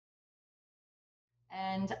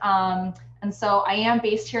And so I am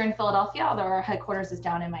based here in Philadelphia, although our headquarters is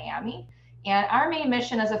down in Miami. And our main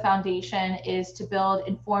mission as a foundation is to build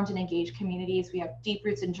informed and engaged communities. We have deep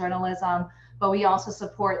roots in journalism, but we also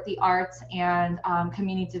support the arts and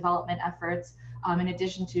community development efforts in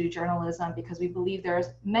addition to journalism, because we believe there's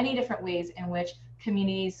many different ways in which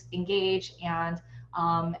communities engage and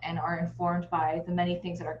are informed by the many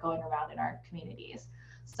things that are going around in our communities.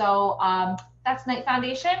 So that's Knight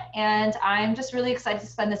Foundation, and I'm just really excited to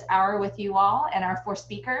spend this hour with you all and our four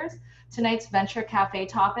speakers. Tonight's Venture Cafe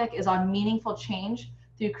topic is on meaningful change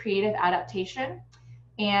through creative adaptation.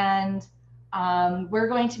 And we're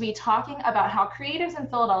going to be talking about how creatives in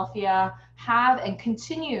Philadelphia have and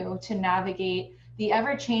continue to navigate the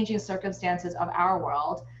ever-changing circumstances of our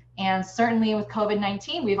world. And certainly with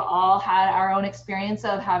COVID-19, we've all had our own experience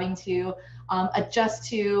of having to adjust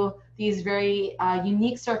to these very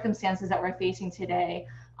unique circumstances that we're facing today.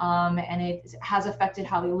 And it has affected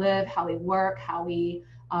how we live, how we work, how we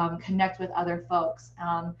connect with other folks.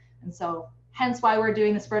 And so hence why we're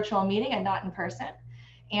doing this virtual meeting and not in person.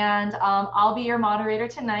 And I'll be your moderator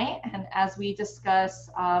tonight, and as we discuss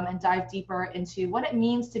and dive deeper into what it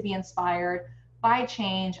means to be inspired by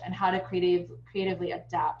change and how to creatively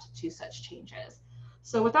adapt to such changes.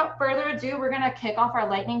 So without further ado, we're gonna kick off our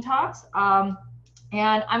lightning talks.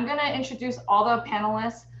 And I'm gonna introduce all the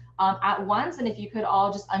panelists at once, and if you could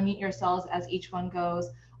all just unmute yourselves as each one goes,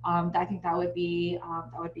 I think that would be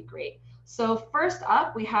great. So first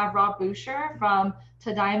up, we have Rob Buscher from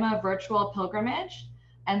Tadaima Virtual Pilgrimage.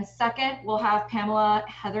 And second, we'll have Pamela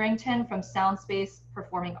Hetherington from Soundspace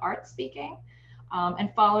Performing Arts speaking.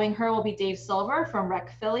 And following her will be Dave Silver from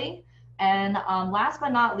Rec Philly. And last but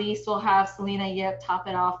not least, we'll have Selena Yip top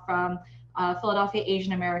it off from Philadelphia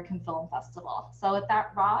Asian American Film Festival. So with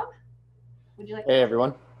that, Rob, would you like to— Hey,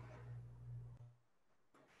 everyone.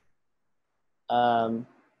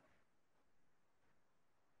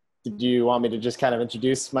 Did you want me to just kind of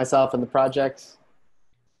introduce myself and the project?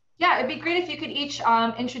 Yeah, it'd be great if you could each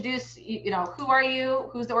introduce, who are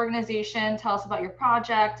you, who's the organization, tell us about your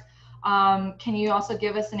project. Can you also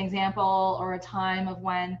give us an example or a time of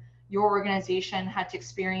when your organization had to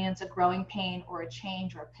experience a growing pain or a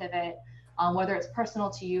change or a pivot, whether it's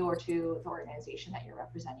personal to you or to the organization that you're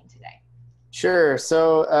representing today? Sure.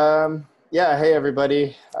 So, yeah, hey,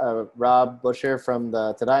 everybody. Rob Buscher from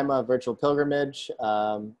the Tadaima Virtual Pilgrimage.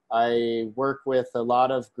 I work with a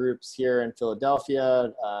lot of groups here in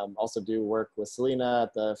Philadelphia. Also do work with Selena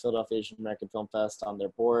at the Philadelphia Asian American Film Fest on their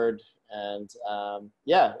board. And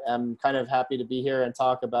yeah, I'm kind of happy to be here and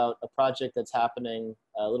talk about a project that's happening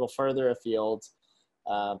a little further afield.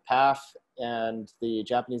 PAF and the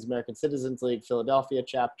Japanese American Citizens League Philadelphia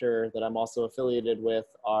chapter that I'm also affiliated with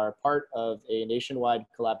are part of a nationwide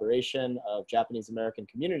collaboration of Japanese American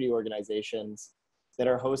community organizations that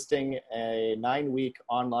are hosting a 9-week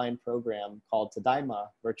online program called Tadaima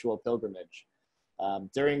Virtual Pilgrimage.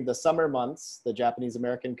 During the summer months, the Japanese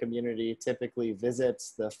American community typically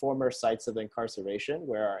visits the former sites of incarceration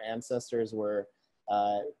where our ancestors were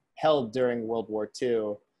held during World War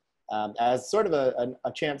II. As sort of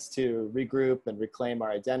a chance to regroup and reclaim our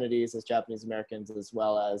identities as Japanese Americans, as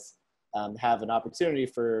well as have an opportunity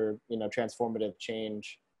for transformative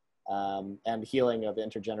change and healing of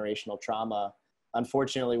intergenerational trauma.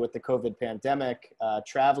 Unfortunately, with the COVID pandemic,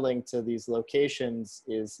 traveling to these locations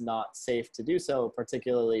is not safe to do so,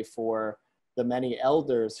 particularly for the many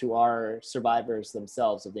elders who are survivors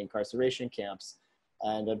themselves of the incarceration camps.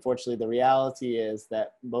 And unfortunately, the reality is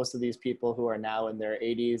that most of these people who are now in their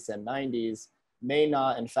 80s and 90s may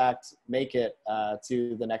not, in fact, make it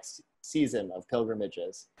to the next season of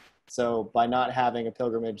pilgrimages. So by not having a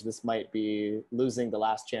pilgrimage, this might be losing the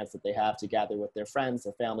last chance that they have to gather with their friends,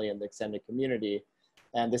 their family, and the extended community.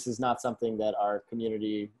 And this is not something that our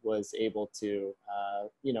community was able to,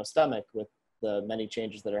 stomach with the many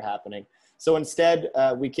changes that are happening. So instead,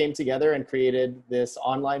 we came together and created this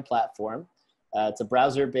online platform. It's a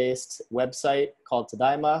browser-based website called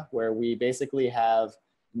Tadaima, where we basically have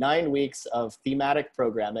 9 weeks of thematic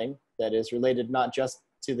programming that is related not just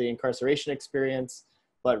to the incarceration experience,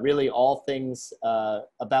 but really all things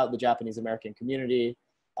about the Japanese American community.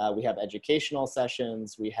 We have educational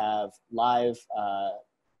sessions. We have live,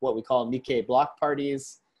 what we call Nikkei block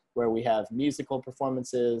parties, where we have musical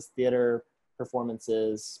performances, theater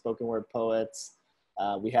performances, spoken word poets.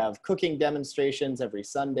 We have cooking demonstrations every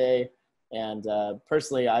Sunday. And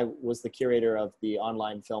personally, I was the curator of the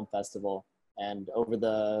online film festival. And over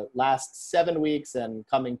the last 7 weeks and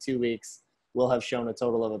coming 2 weeks, we'll have shown a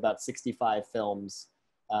total of about 65 films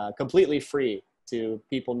completely free to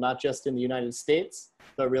people not just in the United States,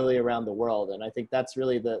 but really around the world. And I think that's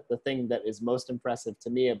really the thing that is most impressive to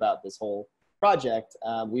me about this whole project.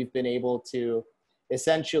 We've been able to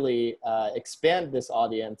essentially expand this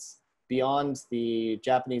audience beyond the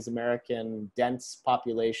Japanese American dense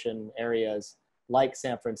population areas like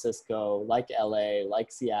San Francisco, like LA,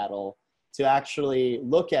 like Seattle, to actually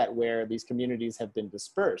look at where these communities have been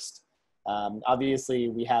dispersed. Obviously,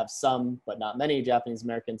 we have some, but not many Japanese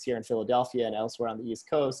Americans here in Philadelphia and elsewhere on the East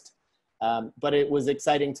Coast. But it was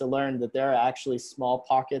exciting to learn that there are actually small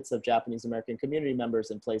pockets of Japanese American community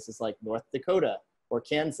members in places like North Dakota or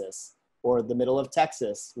Kansas or the middle of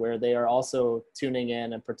Texas, where they are also tuning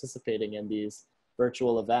in and participating in these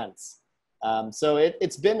virtual events. So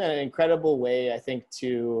it's been an incredible way, I think,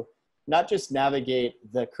 to not just navigate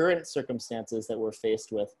the current circumstances that we're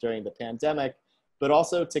faced with during the pandemic, but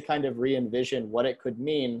also to kind of re-envision what it could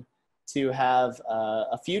mean to have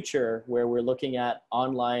a future where we're looking at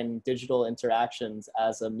online digital interactions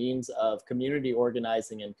as a means of community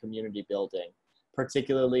organizing and community building,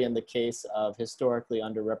 particularly in the case of historically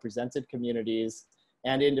underrepresented communities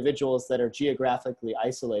and individuals that are geographically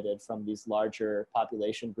isolated from these larger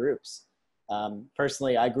population groups.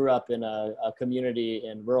 Personally, I grew up in a community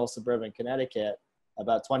in rural suburban Connecticut,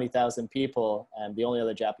 about 20,000 people, and the only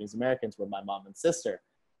other Japanese Americans were my mom and sister.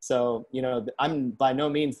 So, you know, I'm by no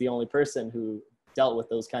means the only person who dealt with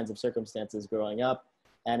those kinds of circumstances growing up.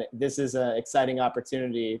 And this is an exciting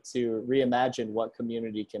opportunity to reimagine what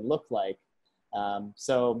community can look like.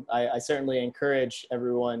 So I certainly encourage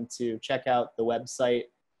everyone to check out the website.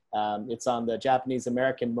 It's on the Japanese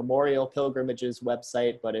American Memorial Pilgrimages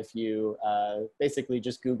website, but if you basically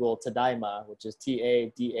just Google Tadaima, which is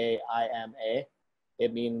Tadaima,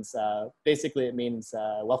 it means, basically it means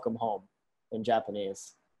welcome home in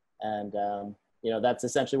Japanese. And you know, that's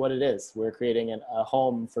essentially what it is. We're creating a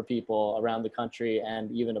home for people around the country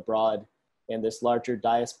and even abroad in this larger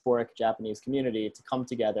diasporic Japanese community to come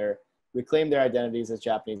together, reclaim their identities as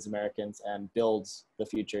Japanese Americans, and build the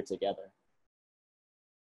future together.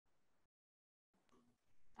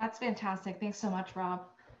 That's fantastic. Thanks so much, Rob.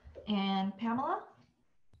 And Pamela?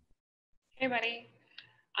 Hey, buddy.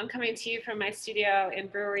 I'm coming to you from my studio in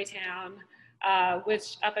Brewery Town,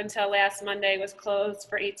 which up until last Monday was closed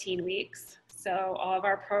for 18 weeks. So all of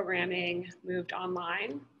our programming moved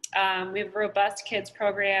online. We have a robust kids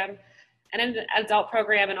program and an adult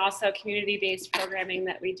program, and also community-based programming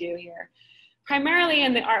that we do here, primarily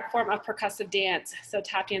in the art form of percussive dance. So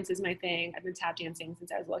tap dance is my thing. I've been tap dancing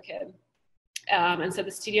since I was a little kid. And so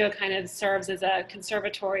the studio kind of serves as a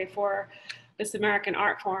conservatory for this American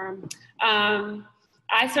art form.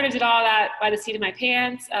 I sort of did all that by the seat of my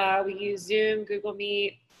pants. We use Zoom, Google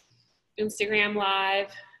Meet, Instagram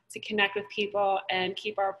Live to connect with people and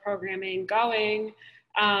keep our programming going.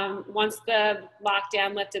 Once the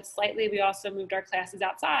lockdown lifted slightly, we also moved our classes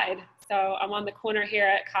outside. So I'm on the corner here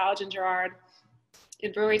at College and Girard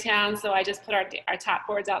in Brewery Town. So I just put our top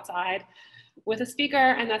boards outside with a speaker,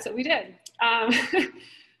 and that's what we did.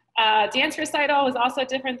 Dance recital was also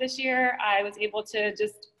different this year. I was able to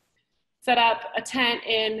just set up a tent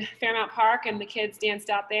in Fairmount Park, and the kids danced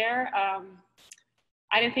out there.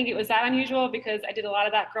 I didn't think it was that unusual because I did a lot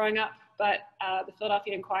of that growing up, but the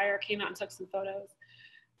Philadelphia Inquirer came out and took some photos.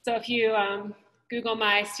 So if you Google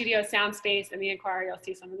my studio sound space in the Inquirer, you'll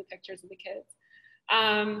see some of the pictures of the kids.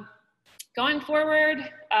 Going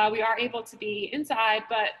forward, we are able to be inside,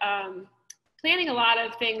 but planning a lot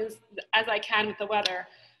of things as I can with the weather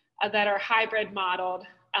that are hybrid modeled.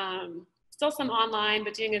 Still some online,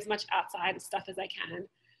 but doing as much outside stuff as I can.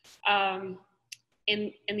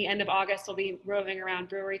 In the end of August, we'll be roving around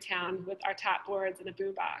Brewery Town with our tap boards and a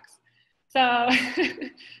boombox. So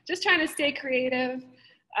just trying to stay creative.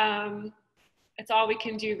 It's all we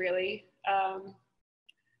can do, really.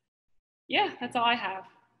 Yeah, that's all I have.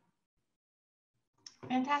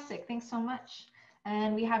 Fantastic. Thanks so much.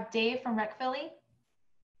 And we have Dave from Rec Philly.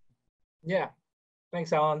 Yeah,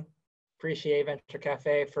 thanks, Ellen. Appreciate Venture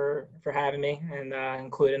Cafe for having me and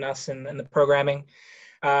including us in the programming.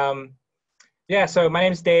 Yeah, so my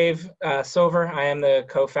name is Dave Silver. I am the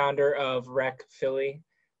co-founder of Rec Philly.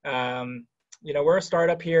 You know, we're a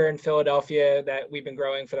startup here in Philadelphia that we've been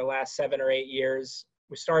growing for the last 7 or 8 years.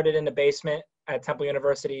 We started in the basement at Temple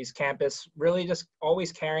University's campus, really just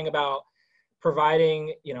always caring about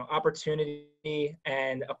providing, you know, opportunity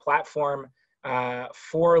and a platform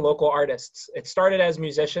for local artists. It started as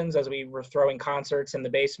musicians, as we were throwing concerts in the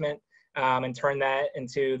basement, and turned that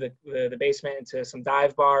into the basement into some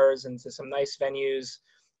dive bars, into some nice venues,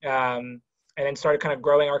 and then started kind of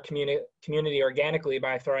growing our community organically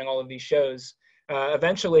by throwing all of these shows.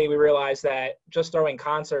 Eventually, we realized that just throwing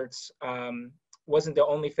concerts wasn't the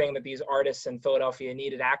only thing that these artists in Philadelphia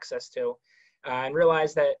needed access to, and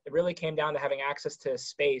realized that it really came down to having access to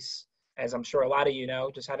space, as I'm sure a lot of you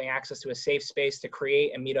know, just having access to a safe space to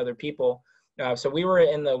create and meet other people. So we were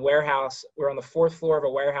in the warehouse, we're on the 4th floor of a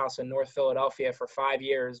warehouse in North Philadelphia for 5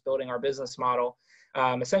 years, building our business model,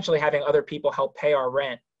 essentially having other people help pay our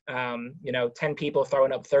rent. 10 people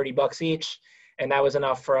throwing up $30 each. And that was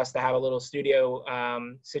enough for us to have a little studio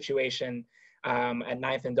situation at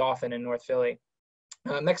 9th and Dolphin in North Philly.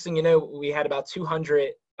 Next thing you know, we had about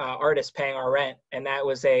 200 artists paying our rent. And that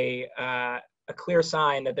was a clear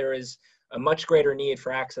sign that there is a much greater need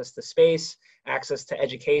for access to space, access to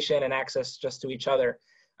education, and access just to each other.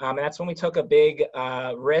 And that's when we took a big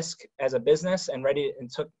risk as a business and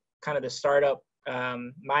took kind of the startup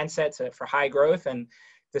mindset for high growth, and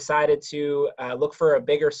decided to look for a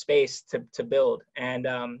bigger space to build. And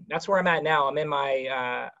that's where I'm at now. I'm in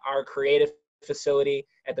our creative facility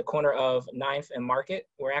at the corner of 9th and Market.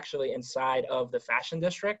 We're actually inside of the Fashion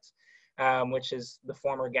District, which is the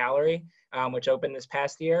former gallery, which opened this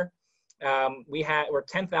past year. We're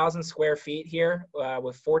 10,000 square feet here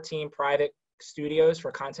with 14 private studios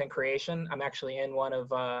for content creation. I'm actually in one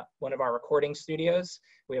of our recording studios.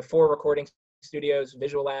 We have 4 recording studios,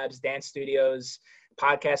 visual labs, dance studios,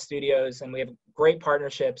 podcast studios, and we have great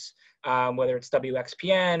partnerships, whether it's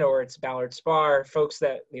WXPN or it's Ballard Spar, folks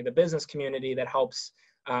that the business community that helps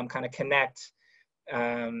kind of connect,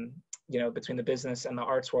 between the business and the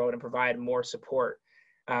arts world and provide more support.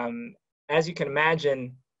 As you can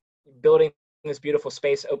imagine, building this beautiful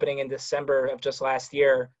space, opening in December of just last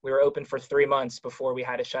year, we were open for 3 months before we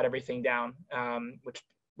had to shut everything down,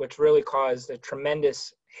 which really caused a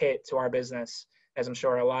tremendous hit to our business, as I'm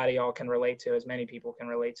sure a lot of y'all can relate to, as many people can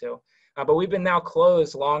relate to. But we've been now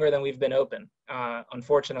closed longer than we've been open,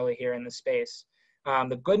 unfortunately, here in this space.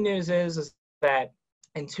 The good news is that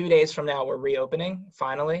in 2 days from now, we're reopening,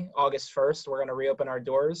 finally. August 1st, we're gonna reopen our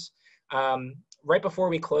doors. Right before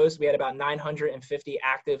we closed, we had about 950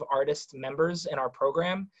 active artist members in our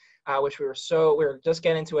program, which we were just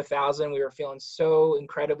getting to 1,000. We were feeling so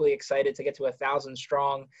incredibly excited to get to 1,000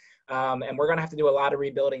 strong. And we're gonna have to do a lot of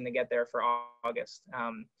rebuilding to get there for August.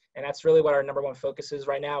 And that's really what our #1 focus is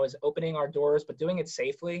right now, is opening our doors, but doing it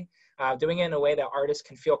safely, doing it in a way that artists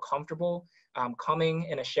can feel comfortable coming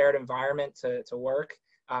in a shared environment to work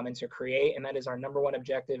and to create. And that is our #1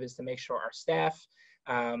 objective, is to make sure our staff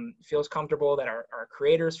feels comfortable, that our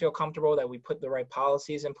creators feel comfortable, that we put the right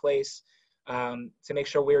policies in place to make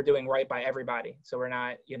sure we're doing right by everybody, so we're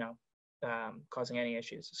not, causing any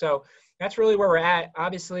issues. So that's really where we're at.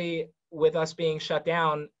 Obviously, with us being shut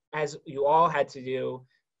down, as you all had to do,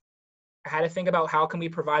 had to think about how can we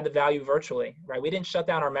provide the value virtually, right? We didn't shut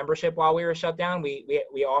down our membership while we were shut down.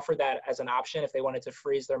 We offered that as an option if they wanted to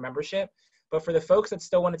freeze their membership. But for the folks that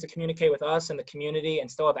still wanted to communicate with us and the community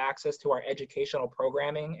and still have access to our educational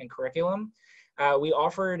programming and curriculum, we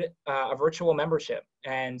offered a virtual membership.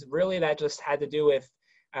 And really that just had to do with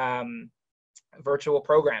virtual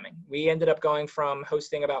programming. We ended up going from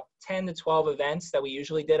hosting about 10 to 12 events that we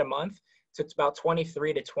usually did a month to about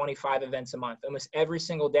 23 to 25 events a month. Almost every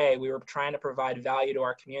single day, we were trying to provide value to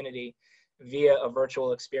our community via a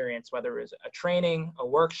virtual experience, whether it was a training, a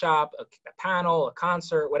workshop, a panel, a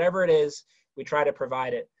concert, whatever it is, we try to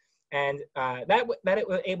provide it. And that it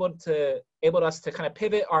was able us to kind of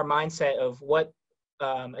pivot our mindset of what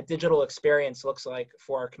a digital experience looks like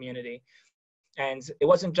for our community. And it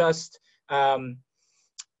wasn't just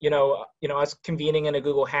us convening in a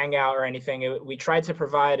Google Hangout or anything. We tried to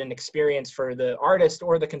provide an experience for the artist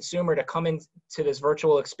or the consumer to come into this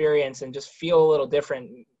virtual experience and just feel a little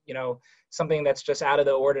different, something that's just out of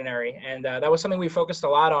the ordinary. And that was something we focused a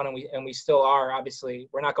lot on, and we still are. Obviously,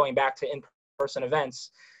 we're not going back to in-person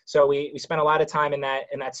events. So we spent a lot of time in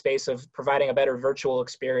that space of providing a better virtual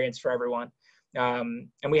experience for everyone. And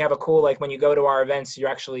we have a cool, like when you go to our events, you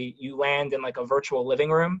land in like a virtual living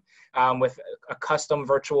room with a custom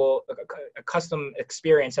custom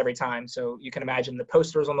experience every time. So you can imagine the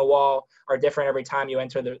posters on the wall are different every time you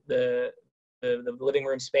enter the living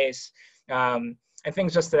room space, and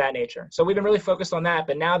things just to that nature. So we've been really focused on that.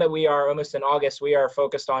 But now that we are almost in August, we are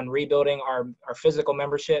focused on rebuilding our physical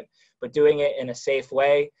membership, but doing it in a safe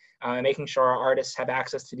way, and making sure our artists have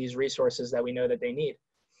access to these resources that we know that they need.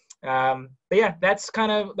 But yeah, that's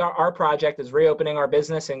kind of our project, is reopening our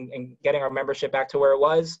business and getting our membership back to where it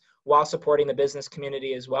was, while supporting the business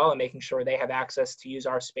community as well, and making sure they have access to use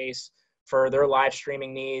our space for their live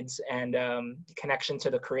streaming needs and connection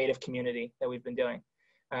to the creative community that we've been doing.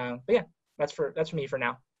 But yeah, that's for me for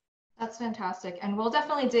now. That's fantastic. And we'll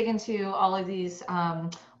definitely dig into all of these,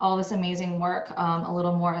 all this amazing work a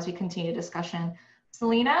little more as we continue discussion.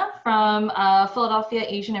 Selena from Philadelphia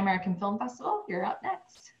Asian American Film Festival. You're up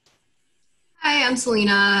next. Hi, I'm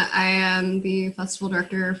Selena. I am the festival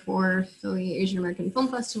director for Philly Asian American Film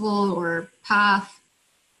Festival, or PATH.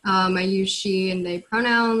 I use she and they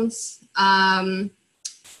pronouns. So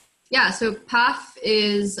PATH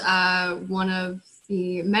is one of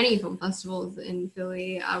the many film festivals in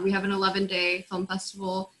Philly. We have an 11-day film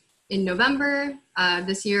festival in November.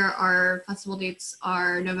 This year, our festival dates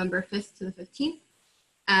are November 5th to the 15th.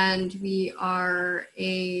 And we are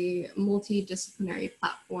a multidisciplinary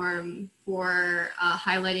platform for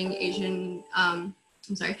highlighting Asian and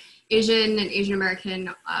Asian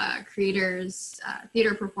American creators,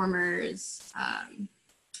 theater performers,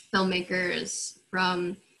 filmmakers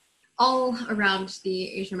from all around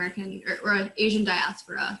the Asian American or Asian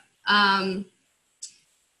diaspora. I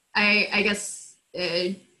guess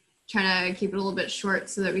trying to keep it a little bit short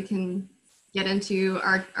so that we can get into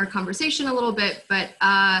our conversation a little bit, but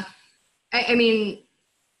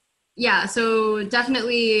so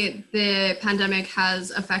definitely the pandemic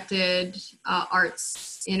has affected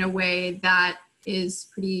arts in a way that is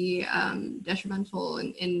pretty detrimental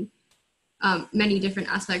in many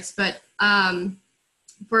different aspects. But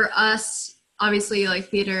for us, obviously, like,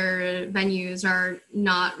 theater venues are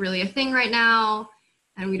not really a thing right now,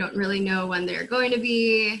 and we don't really know when they're going to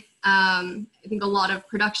be. I think a lot of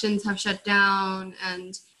productions have shut down,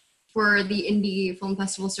 and for the indie film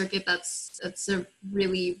festival circuit, that's a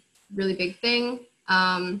really, really big thing,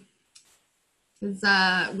 because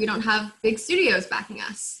we don't have big studios backing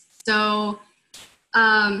us. So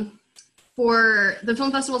for the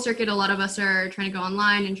film festival circuit, a lot of us are trying to go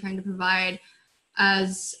online and trying to provide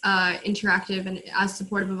as interactive and as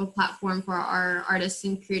supportive of a platform for our artists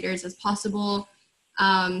and creators as possible.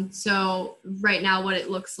 So right now what it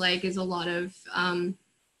looks like is a lot of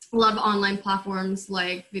online platforms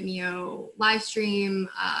like Vimeo Livestream,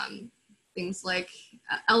 things like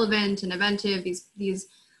Elevent and Eventive. These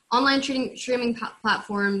online streaming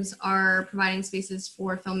platforms are providing spaces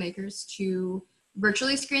for filmmakers to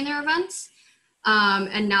virtually screen their events.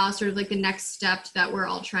 And now sort of like the next step that we're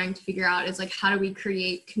all trying to figure out is, like, how do we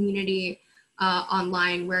create community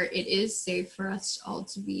online where it is safe for us all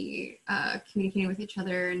to be communicating with each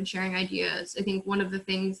other and sharing ideas. I think one of the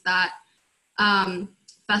things that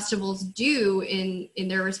festivals do in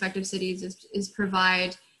their respective cities is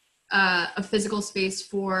provide a physical space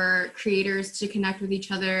for creators to connect with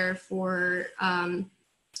each other, for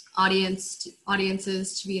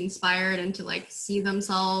audiences to be inspired and to, like, see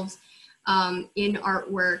themselves in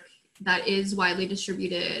artwork that is widely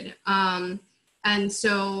distributed. And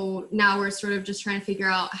so now we're sort of just trying to figure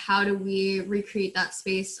out, how do we recreate that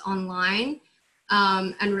space online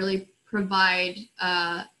and really provide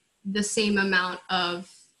the same amount of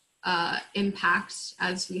impact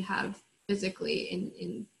as we have physically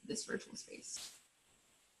in this virtual space.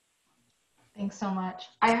 Thanks so much.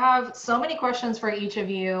 I have so many questions for each of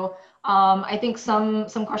you. I think some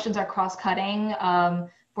questions are cross-cutting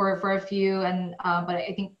for a few, and but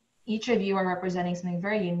I think each of you are representing something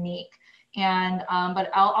very unique. And but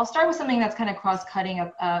I'll start with something that's kind of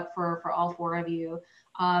cross-cutting for all four of you.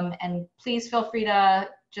 And please feel free to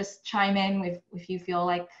just chime in if you feel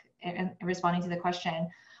like responding to the question.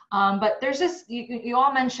 But there's this, you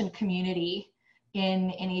all mentioned community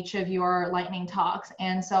in each of your lightning talks.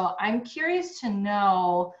 And so I'm curious to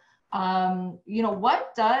know,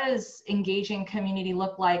 what does engaging community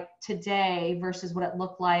look like today versus what it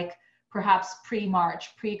looked like perhaps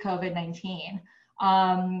pre-March, pre-COVID-19?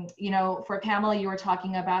 For Pamela, you were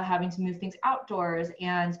talking about having to move things outdoors,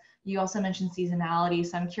 and you also mentioned seasonality.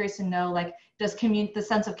 So I'm curious to know, like, does the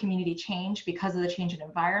sense of community change because of the change in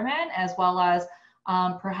environment, as well as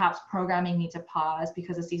perhaps programming need to pause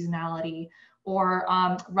because of seasonality? Or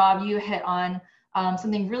Rob, you hit on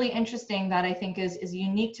something really interesting that I think is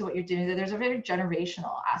unique to what you're doing, that there's a very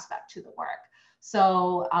generational aspect to the work.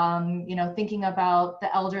 So, thinking about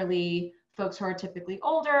the elderly folks who are typically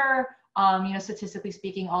older, statistically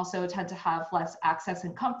speaking, also tend to have less access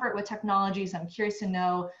and comfort with technology. So I'm curious to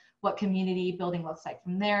know what community building looks like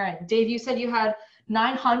from there. And Dave, you said you had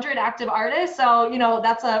 900 active artists. So,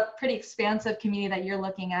 that's a pretty expansive community that you're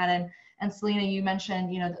looking at. And Selena, you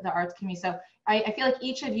mentioned, the arts community. So I feel like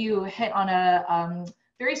each of you hit on a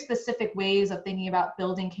very specific ways of thinking about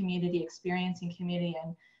building community, experiencing community,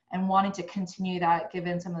 and wanting to continue that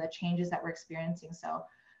given some of the changes that we're experiencing. So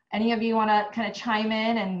any of you want to kind of chime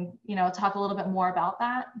in and, talk a little bit more about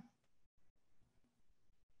that?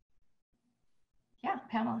 Yeah,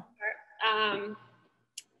 Pamela. I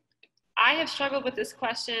have struggled with this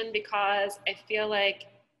question because I feel like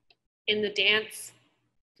in the dance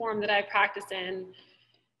form that I practice in,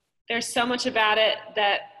 there's so much about it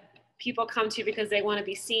that people come to because they want to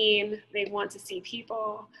be seen, they want to see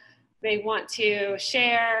people, they want to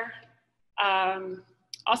share.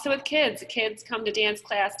 Also with kids come to dance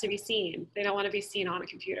class to be seen. They don't want to be seen on a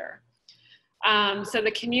computer. So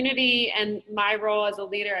the community and my role as a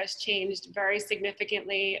leader has changed very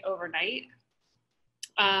significantly overnight.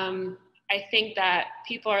 I think that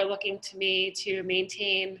people are looking to me to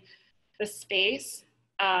maintain the space,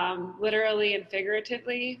 literally and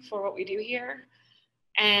figuratively, for what we do here.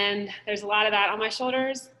 And there's a lot of that on my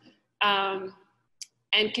shoulders.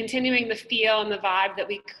 And continuing the feel and the vibe that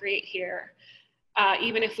we create here,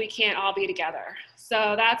 even if we can't all be together.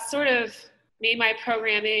 So that's sort of made my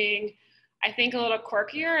programming, I think, a little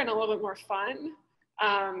quirkier and a little bit more fun.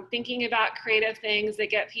 Thinking about creative things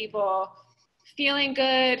that get people feeling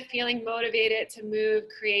good, feeling motivated to move,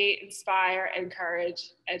 create, inspire,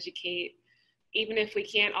 encourage, educate, even if we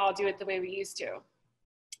can't all do it the way we used to.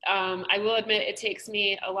 I will admit it takes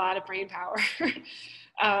me a lot of brain power.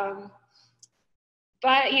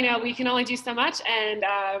 But, you know, we can only do so much. And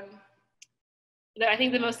I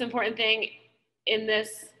think the most important thing in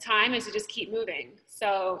this time is to just keep moving.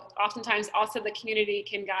 So oftentimes also the community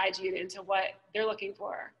can guide you into what they're looking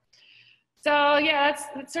for. So yeah,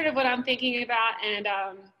 that's sort of what I'm thinking about. And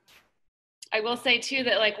I will say too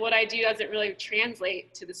that like what I do doesn't really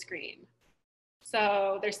translate to the screen.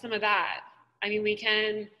 So there's some of that. I mean, we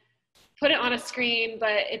can put it on a screen,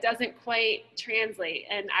 but it doesn't quite translate.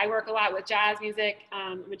 And I work a lot with jazz music.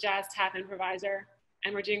 I'm a jazz tap improviser,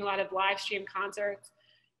 and we're doing a lot of live stream concerts.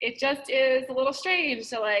 It just is a little strange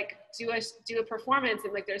to like do a performance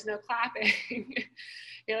and like there's no clapping.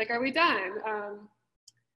 You're like, are we done?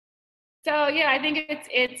 So yeah, I think it's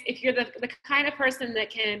if you're the kind of person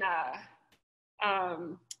that can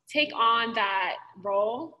take on that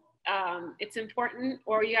role, it's important,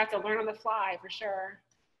 or you have to learn on the fly for sure.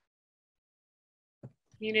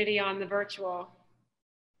 Community on the virtual.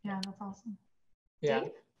 Yeah, that's awesome. Yeah.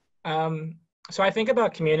 Dave? So I think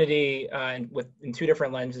about community in two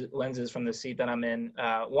different lenses from the seat that I'm in.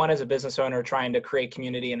 One as a business owner trying to create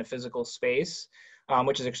community in a physical space,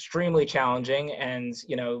 which is extremely challenging. And,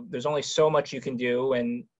 you know, there's only so much you can do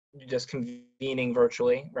when you're just convening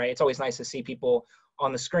virtually, right? It's always nice to see people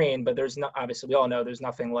on the screen, but there's not, obviously we all know there's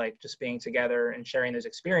nothing like just being together and sharing those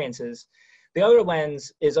experiences. The other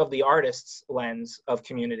lens is of the artist's lens of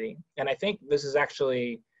community. And I think this is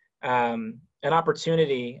actually an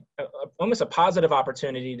opportunity, almost a positive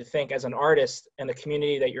opportunity to think as an artist and the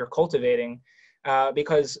community that you're cultivating.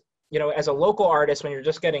 Because, you know, as a local artist, when you're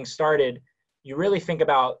just getting started, you really think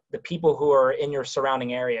about the people who are in your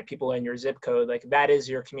surrounding area, people in your zip code, like that is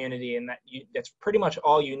your community, and that's pretty much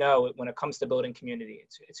all you know when it comes to building community.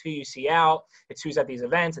 It's who you see out, it's who's at these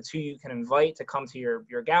events, it's who you can invite to come to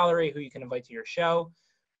your gallery, who you can invite to your show.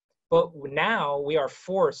 But now we are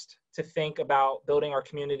forced to think about building our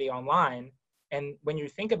community online. And when you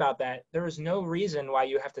think about that, there is no reason why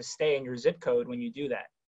you have to stay in your zip code when you do that.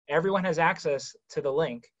 Everyone has access to the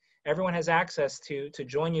link. Everyone has access to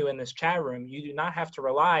join you in this chat room. You do not have to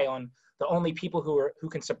rely on the only people who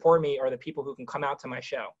can support me or the people who can come out to my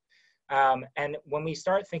show. And when we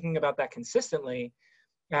start thinking about that consistently,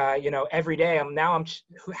 you know, every day,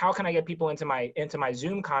 how can I get people into my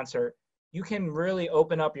Zoom concert? You can really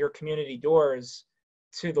open up your community doors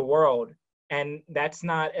to the world. And that's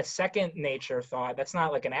not a second nature thought. That's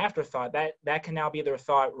not like an afterthought. That can now be their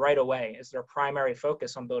thought right away as their primary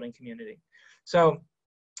focus on building community. So,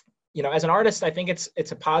 you know, as an artist, I think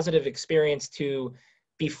it's a positive experience to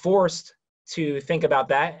be forced to think about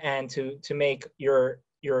that and to make your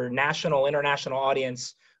national, international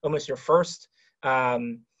audience almost your first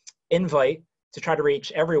invite to try to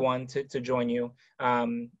reach everyone to join you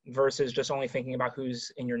versus just only thinking about who's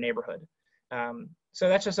in your neighborhood. So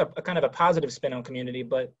that's just a kind of a positive spin on community.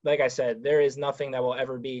 But like I said, there is nothing that will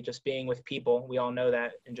ever be just being with people. We all know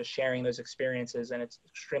that, and just sharing those experiences. And it's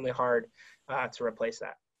extremely hard to replace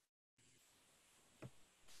that.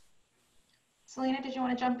 Selena, did you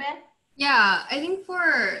want to jump in? Yeah, I think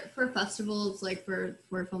for festivals, like for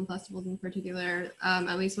film festivals in particular,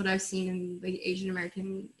 at least what I've seen in the Asian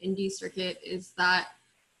American indie circuit is that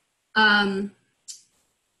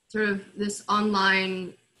sort of this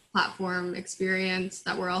online platform experience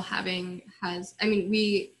that we're all having has, I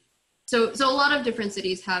mean, so a lot of different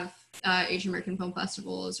cities have Asian American film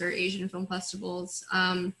festivals or Asian film festivals,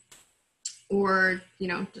 or, you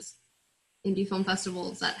know, just indie film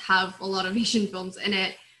festivals that have a lot of Asian films in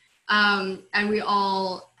it. And we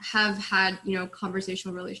all have had, you know,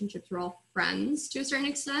 conversational relationships. We're all friends to a certain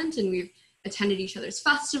extent, and we've attended each other's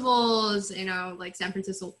festivals, you know, like San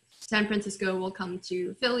Francisco will come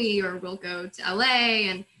to Philly, or we'll go to LA.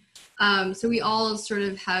 And So we all sort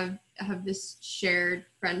of have this shared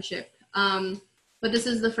friendship. But this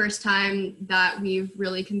is the first time that we've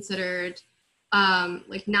really considered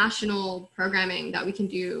like national programming that we can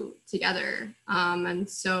do together. And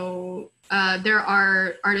so there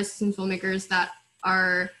are artists and filmmakers that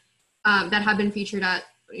are that have been featured at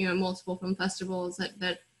multiple film festivals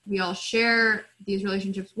that we all share these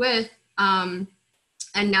relationships with. And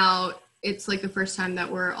now it's like the first time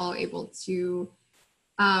that we're all able to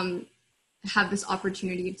have this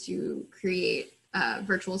opportunity to create a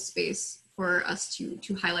virtual space for us to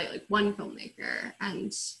highlight like one filmmaker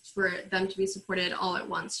and for them to be supported all at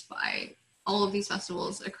once by all of these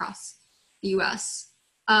festivals across the US.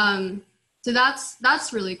 So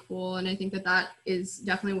that's really cool. And I think that is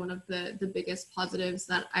definitely one of the biggest positives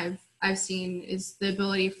that I've seen is the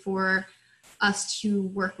ability for us to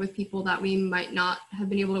work with people that we might not have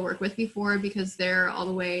been able to work with before because they're all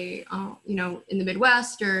the way, in the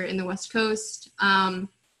Midwest or in the West Coast,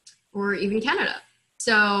 or even Canada.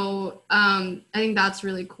 So I think that's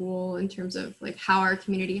really cool in terms of like how our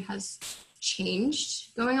community has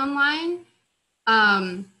changed going online.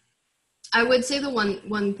 I would say the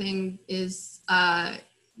one thing is that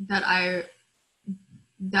I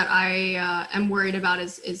am worried about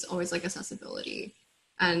is always like accessibility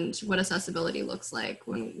and what accessibility looks like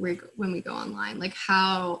when we go online. Like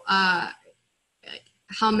how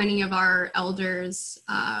many of our elders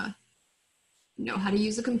know how to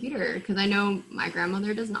use a computer, because I know my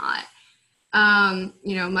grandmother does not.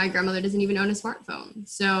 My grandmother doesn't even own a smartphone.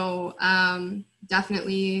 So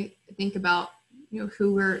definitely think about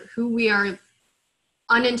who we are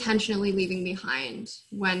unintentionally leaving behind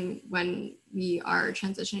when we are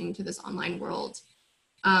transitioning to this online world.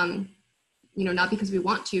 Not because we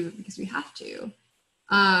want to, but because we have to.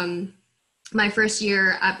 My first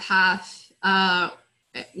year at PATH, I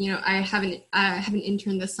have an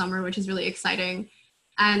intern this summer, which is really exciting.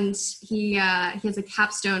 And he has a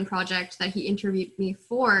capstone project that he interviewed me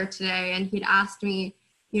for today. And he'd asked me,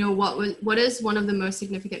 what is one of the most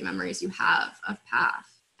significant memories you have of PATH?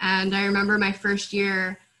 And I remember my first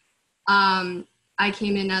year, I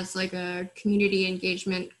came in as like a community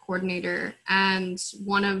engagement coordinator. And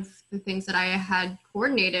one of the things that I had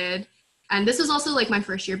coordinated, and this was also like my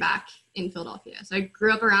first year back in Philadelphia. So I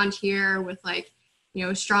grew up around here with like,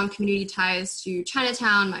 strong community ties to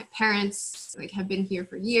Chinatown. My parents like have been here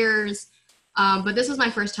for years. But this was my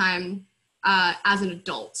first time as an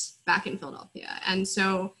adult back in Philadelphia. And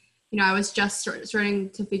so, I was just starting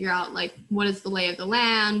to figure out like, what is the lay of the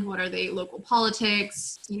land? What are the local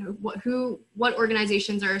politics? What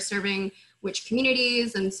organizations are serving which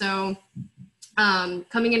communities? And so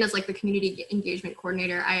coming in as like the community engagement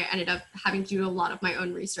coordinator, I ended up having to do a lot of my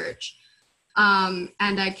own research. And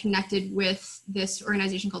I connected with this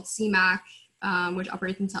organization called CMAC, which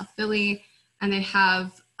operates in South Philly. And they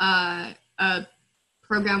have a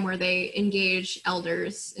program where they engage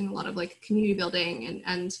elders in a lot of like community building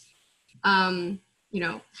and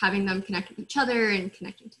having them connect with each other and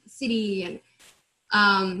connecting to the city.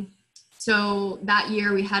 And so that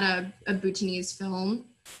year we had a Bhutanese film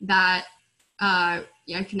that I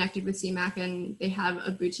connected with CMAC, and they have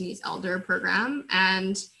a Bhutanese elder program.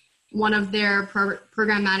 And one of their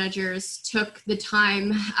program managers took the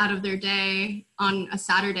time out of their day on a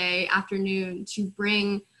Saturday afternoon to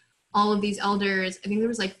bring all of these elders, I think there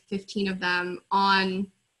was like 15 of them, on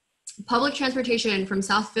public transportation from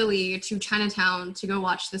South Philly to Chinatown to go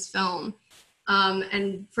watch this film.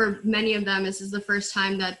 And for many of them, this is the first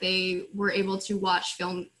time that they were able to watch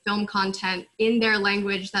film content in their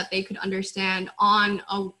language that they could understand on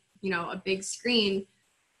a big screen,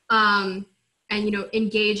 and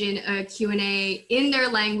engage in a Q&A in their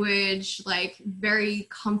language, like very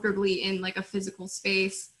comfortably in like a physical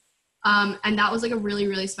space. And that was like a really,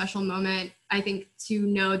 really special moment, I think, to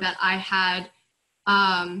know that I had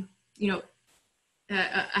a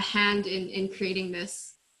hand in creating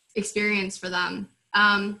this experience for them.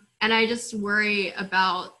 And I just worry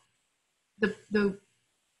about the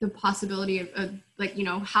possibility of like,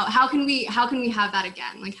 how can we have that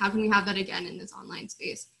again? Like, how can we have that again in this online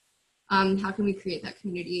space? How can we create that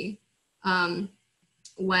community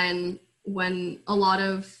when a lot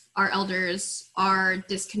of our elders are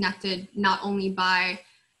disconnected, not only by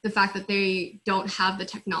the fact that they don't have the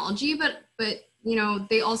technology, but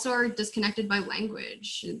they also are disconnected by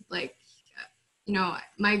language. Like,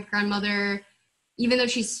 my grandmother, even though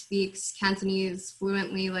she speaks Cantonese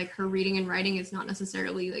fluently, like her reading and writing is not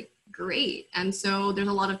necessarily like great. And so there's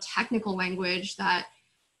a lot of technical language that,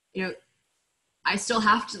 I still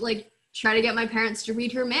have to like try to get my parents to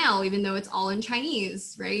read her mail, even though it's all in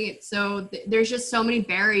Chinese, right? So there's just so many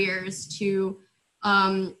barriers to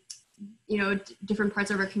different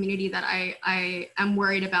parts of our community that I am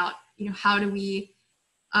worried about, how do we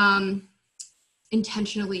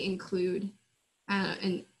intentionally include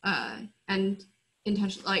and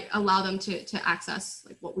intentionally like allow them to access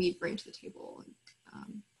like what we bring to the table.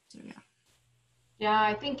 So yeah. Yeah,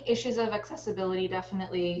 I think issues of accessibility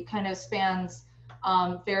definitely kind of spans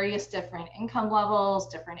various different income levels,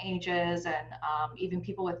 different ages, and even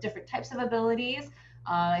people with different types of abilities.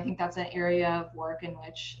 I think that's an area of work in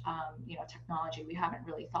which, technology, we haven't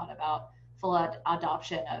really thought about full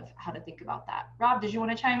adoption of how to think about that. Rob, did you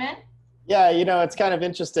want to chime in? Yeah, it's kind of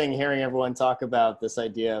interesting hearing everyone talk about this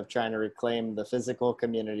idea of trying to reclaim the physical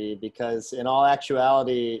community, because in all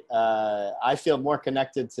actuality, I feel more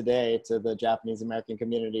connected today to the Japanese American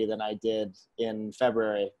community than I did in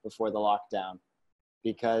February before the lockdown.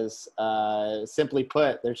 Because simply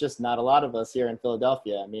put, there's just not a lot of us here in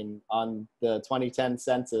Philadelphia. I mean, on the 2010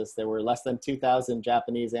 census, there were less than 2,000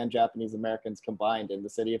 Japanese and Japanese Americans combined in the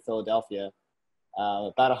city of Philadelphia.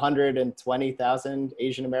 About 120,000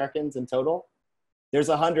 Asian Americans in total. There's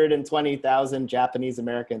 120,000 Japanese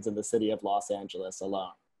Americans in the city of Los Angeles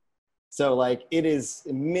alone. So like, it is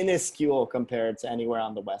minuscule compared to anywhere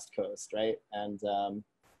on the West Coast, right? And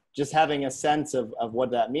just having a sense of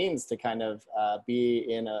what that means to kind of be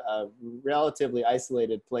in a relatively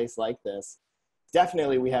isolated place like this,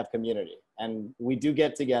 definitely we have community. And we do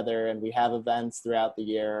get together and we have events throughout the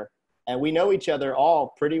year, and we know each other all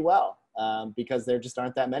pretty well. Because there just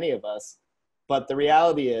aren't that many of us. But the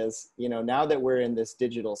reality is, now that we're in this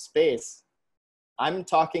digital space, I'm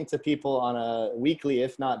talking to people on a weekly,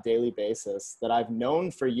 if not daily basis that I've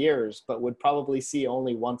known for years, but would probably see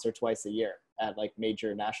only once or twice a year at like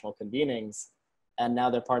major national convenings. And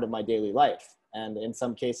now they're part of my daily life. And in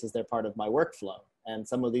some cases, they're part of my workflow. And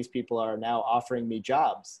some of these people are now offering me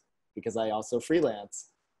jobs because I also freelance.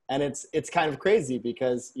 And it's kind of crazy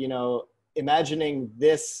because, imagining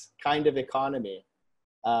this kind of economy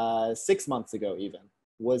 6 months ago even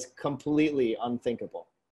was completely unthinkable.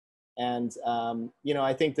 And,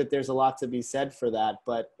 I think that there's a lot to be said for that.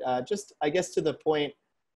 But just, I guess, to the point,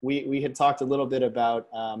 we had talked a little bit about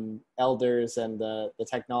elders and the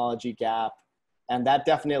technology gap. And that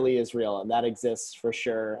definitely is real, and that exists for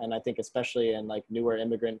sure. And I think especially in like newer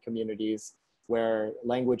immigrant communities where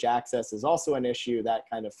language access is also an issue, that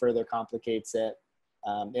kind of further complicates it.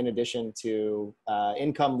 In addition to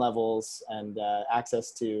income levels and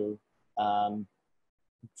access to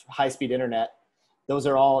high-speed internet, those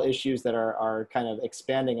are all issues that are kind of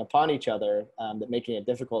expanding upon each other, that making it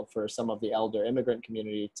difficult for some of the elder immigrant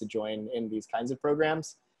community to join in these kinds of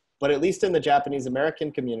programs. But at least in the Japanese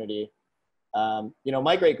American community,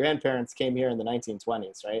 my great-grandparents came here in the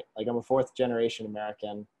 1920s, right? Like, I'm a fourth generation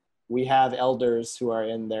American. We have elders who are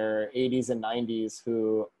in their 80s and 90s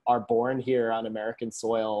who are born here on American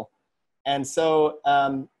soil. And so,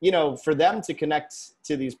 for them to connect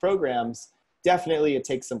to these programs, definitely it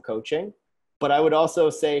takes some coaching. But I would also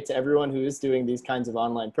say to everyone who is doing these kinds of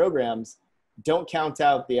online programs, don't count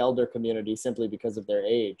out the elder community simply because of their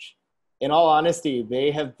age. In all honesty,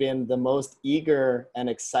 they have been the most eager and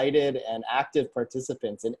excited and active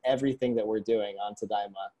participants in everything that we're doing on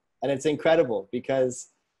Tadaima. And it's incredible because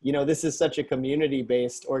this is such a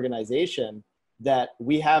community-based organization that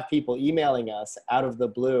we have people emailing us out of the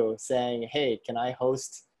blue saying, hey, can I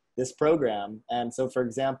host this program? And so, for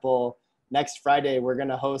example, next Friday, we're going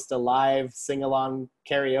to host a live sing-along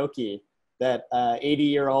karaoke that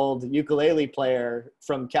 80-year-old ukulele player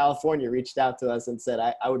from California reached out to us and said,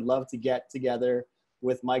 I would love to get together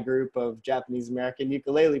with my group of Japanese American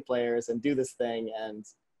ukulele players and do this thing, and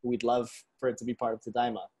we'd love for it to be part of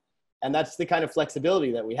Tadaima. And that's the kind of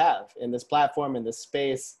flexibility that we have in this platform, in this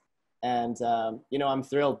space. And, I'm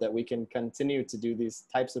thrilled that we can continue to do these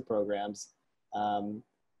types of programs. And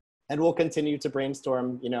we'll continue to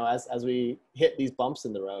brainstorm, as we hit these bumps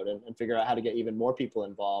in the road and figure out how to get even more people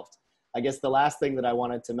involved. I guess the last thing that I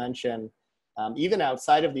wanted to mention, even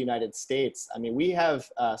outside of the United States, I mean, we have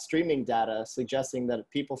streaming data suggesting that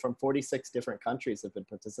people from 46 different countries have been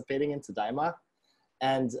participating in Tadaima.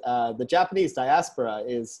 And the Japanese diaspora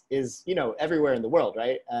is everywhere in the world,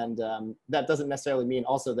 right? And that doesn't necessarily mean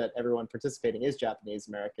also that everyone participating is Japanese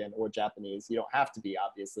American or Japanese. You don't have to be,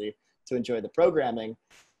 obviously, to enjoy the programming.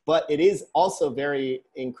 But it is also very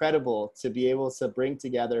incredible to be able to bring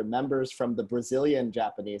together members from the Brazilian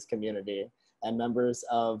Japanese community and members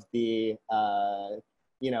of the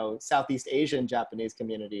Southeast Asian Japanese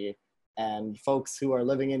community and folks who are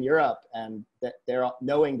living in Europe, and that they're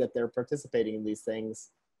knowing that they're participating in these things,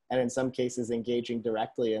 and in some cases engaging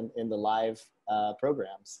directly in the live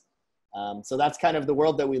programs. So that's kind of the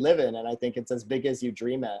world that we live in, and I think it's as big as you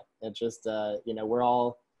dream it. It's just, we're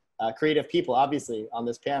all creative people, obviously, on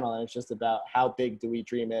this panel, and it's just about how big do we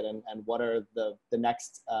dream it, and what are the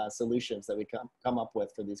next solutions that we come up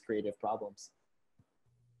with for these creative problems.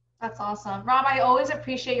 That's awesome. Rob, I always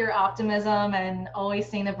appreciate your optimism and always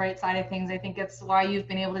seeing the bright side of things. I think it's why you've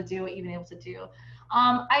been able to do what you've been able to do.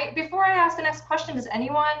 Before I ask the next question, does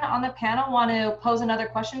anyone on the panel want to pose another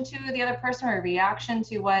question to the other person or a reaction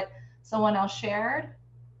to what someone else shared?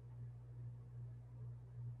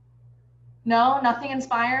 No, nothing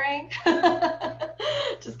inspiring?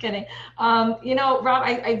 Just kidding. You know, Rob,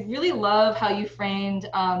 I really love how you framed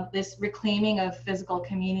this reclaiming of physical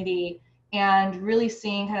community and really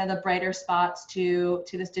seeing kind of the brighter spots to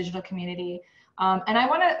this digital community. And I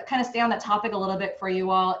want to kind of stay on that topic a little bit for you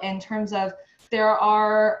all in terms of there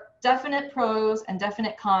are definite pros and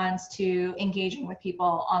definite cons to engaging with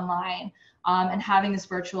people online and having this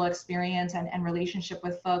virtual experience and relationship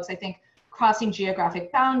with folks. I think crossing geographic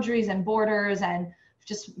boundaries and borders and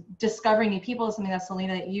just discovering new people is something that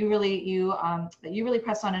Selena, that you really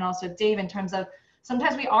pressed on, and also Dave, in terms of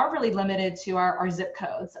sometimes we are really limited to our zip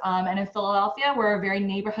codes. And in Philadelphia, we're a very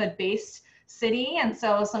neighborhood-based city, and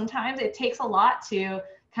so sometimes it takes a lot to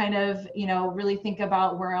kind of, you know, really think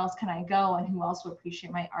about where else can I go and who else will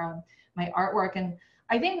appreciate my artwork. And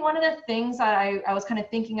I think one of the things that I was kind of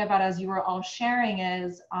thinking about as you were all sharing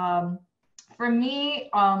is, for me,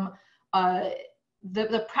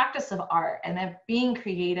 the practice of art and of being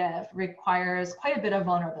creative requires quite a bit of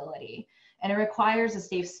vulnerability, and it requires a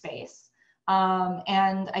safe space.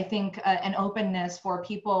 And I think an openness for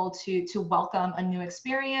people to welcome a new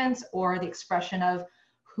experience or the expression of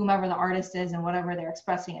whomever the artist is and whatever they're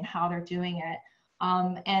expressing and how they're doing it.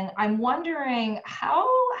 And I'm wondering, how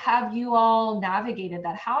have you all navigated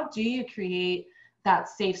that? How do you create that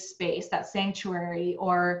safe space, that sanctuary,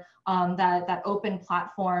 or that open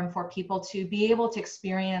platform for people to be able to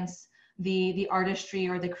experience the artistry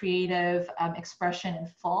or the creative expression in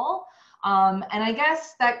full? And I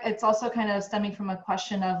guess that it's also kind of stemming from a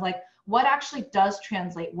question of like, what actually does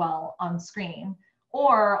translate well on screen?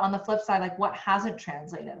 Or on the flip side, like what hasn't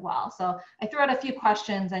translated well? So I threw out a few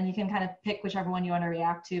questions and you can kind of pick whichever one you want to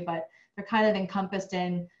react to, but they're kind of encompassed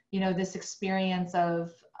in, you know, this experience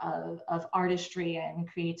of artistry and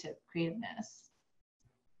creativeness.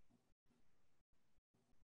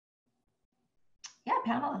 Yeah,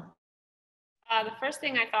 Pamela. The first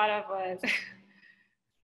thing I thought of was,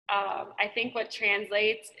 I think what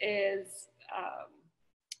translates is,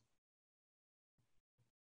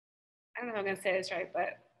 I don't know if I'm going to say this right,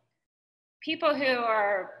 but people who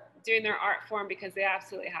are doing their art form because they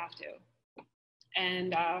absolutely have to.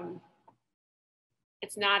 And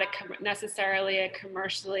it's not necessarily a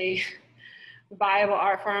commercially viable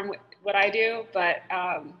art form, what I do, but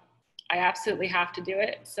I absolutely have to do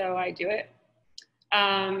it, so I do it.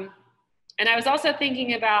 And I was also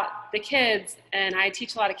thinking about the kids, and I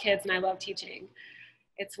teach a lot of kids and I love teaching.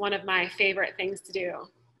 It's one of my favorite things to do.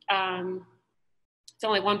 It's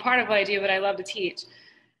only one part of what I do, but I love to teach.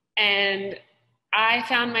 And I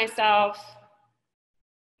found myself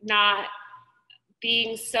not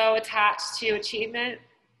being so attached to achievement.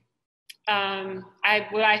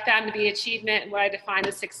 What I found to be achievement and what I define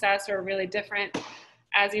as success are really different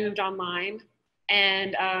as we moved online.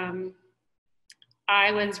 And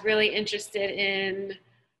I was really interested in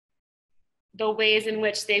the ways in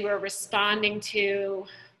which they were responding to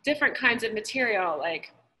different kinds of material,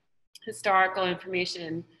 like historical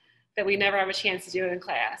information that we never have a chance to do in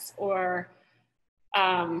class, or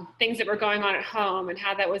things that were going on at home and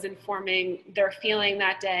how that was informing their feeling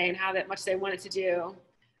that day and how much they wanted to do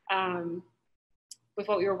with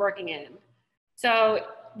what we were working in. So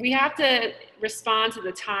we have to respond to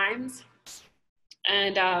the times,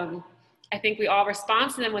 and I think we all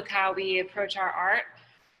respond to them with how we approach our art.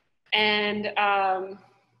 And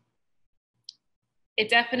it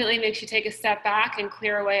definitely makes you take a step back and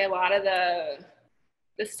clear away a lot of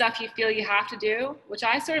the stuff you feel you have to do, which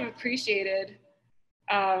I sort of appreciated.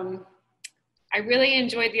 I really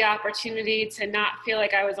enjoyed the opportunity to not feel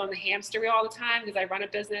like I was on the hamster wheel all the time, because I run a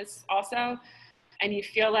business also, and you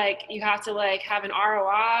feel like you have to like have an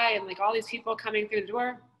ROI and like all these people coming through the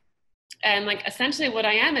door. And like essentially what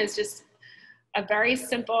I am is just a very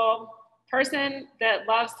simple person that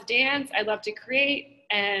loves to dance. I love to create,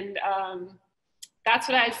 and that's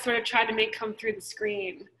what I sort of tried to make come through the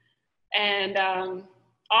screen. And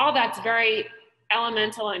all that's very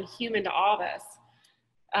elemental and human to all of us.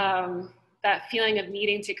 That feeling of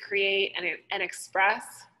needing to create and express.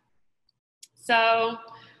 So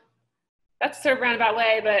that's sort of a roundabout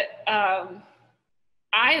way, but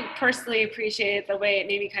I personally appreciated the way it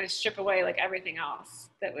made me kind of strip away like everything else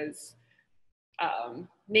that was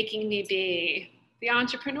making me be the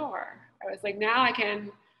entrepreneur. I was like, now I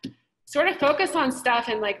can sort of focus on stuff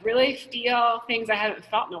and like really feel things I haven't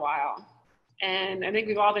felt in a while. And I think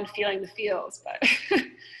we've all been feeling the feels, but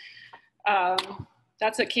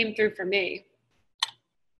that's what came through for me.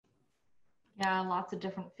 Yeah, lots of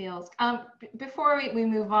different feels. Before we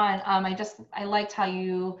move on, I liked how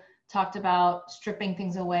you talked about stripping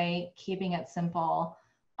things away, keeping it simple,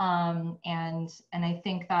 and I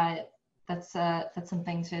think that's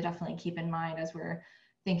something to definitely keep in mind as we're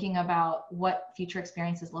thinking about what future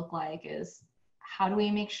experiences look like. Is how do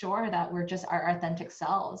we make sure that we're just our authentic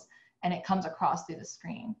selves and it comes across through the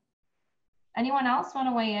screen? Anyone else want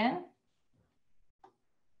to weigh in?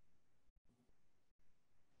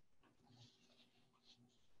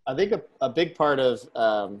 I think a big part of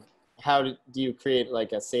how do you create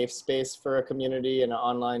like a safe space for a community in an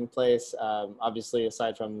online place, obviously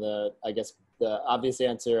aside from the obvious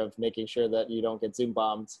answer of making sure that you don't get Zoom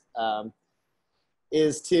bombed,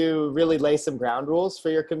 is to really lay some ground rules for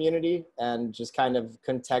your community and just kind of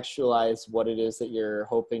contextualize what it is that you're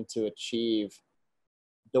hoping to achieve.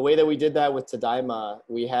 The way that we did that with Tadaima,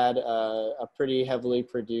 we had a pretty heavily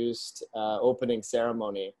produced opening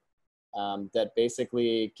ceremony that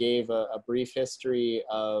basically gave a brief history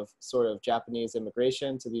of sort of Japanese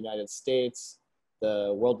immigration to the United States,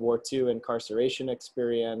 the World War II incarceration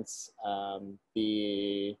experience,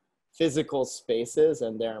 the physical spaces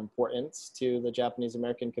and their importance to the Japanese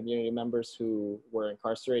American community members who were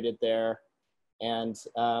incarcerated there. And,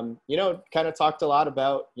 kind of talked a lot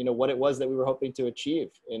about, what it was that we were hoping to achieve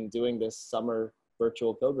in doing this summer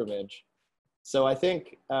virtual pilgrimage. So I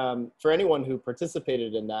think for anyone who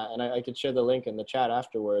participated in that, and I could share the link in the chat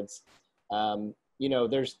afterwards,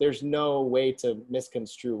 there's no way to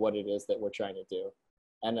misconstrue what it is that we're trying to do.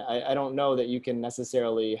 And I don't know that you can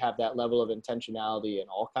necessarily have that level of intentionality in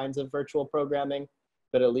all kinds of virtual programming,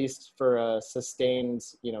 but at least for a sustained,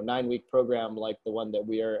 9-week program like the one that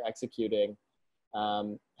we are executing,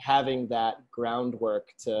 having that groundwork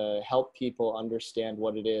to help people understand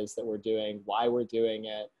what it is that we're doing, why we're doing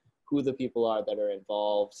it, who the people are that are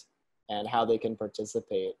involved, and how they can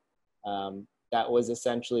participate. That was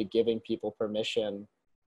essentially giving people permission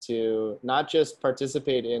to not just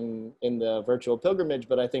participate in the virtual pilgrimage,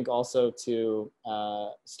 but I think also to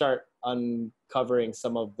start uncovering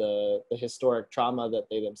some of the historic trauma that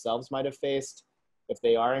they themselves might have faced if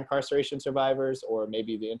they are incarceration survivors, or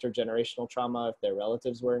maybe the intergenerational trauma if their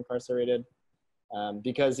relatives were incarcerated.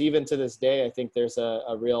 Because even to this day, I think there's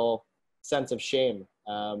a real sense of shame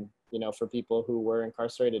for people who were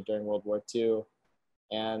incarcerated during World War II.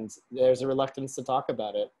 And there's a reluctance to talk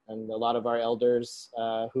about it. And a lot of our elders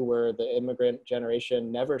who were the immigrant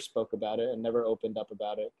generation never spoke about it and never opened up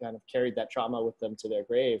about it, kind of carried that trauma with them to their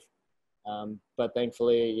grave. But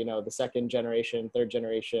thankfully, the second generation, third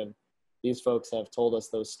generation, these folks have told us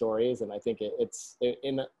those stories. And I think it's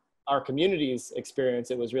in our community's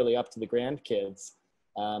experience, it was really up to the grandkids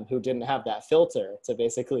who didn't have that filter to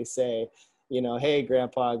basically say, hey,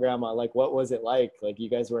 grandpa, grandma, like, what was it like? Like, you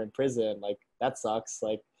guys were in prison, like, that sucks.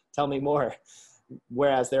 Like, tell me more.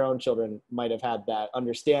 Whereas their own children might have had that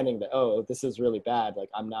understanding that, oh, this is really bad. Like,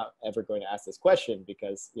 I'm not ever going to ask this question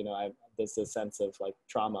because, there's a sense of like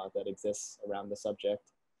trauma that exists around the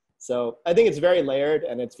subject. So I think it's very layered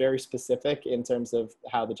and it's very specific in terms of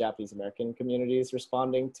how the Japanese American community is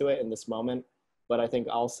responding to it in this moment. But I think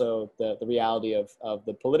also the reality of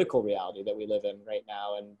the political reality that we live in right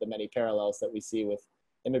now and the many parallels that we see with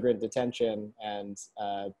immigrant detention and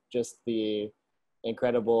just the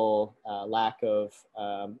incredible lack of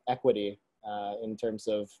equity in terms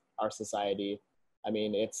of our society. I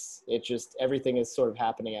mean, it's just everything is sort of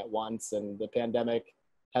happening at once, and the pandemic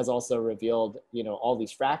has also revealed, all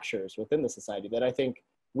these fractures within the society that I think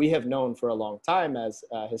we have known for a long time as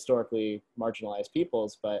historically marginalized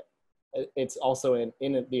peoples, but it's also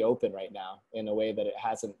in the open right now in a way that it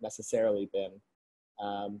hasn't necessarily been.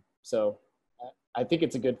 So I think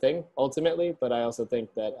it's a good thing ultimately, but I also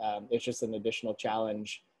think that it's just an additional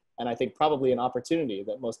challenge, and I think probably an opportunity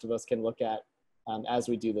that most of us can look at as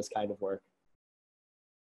we do this kind of work.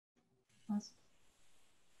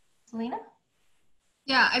 Selena?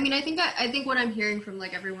 Yeah, I mean, I think what I'm hearing from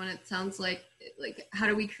like everyone, it sounds like how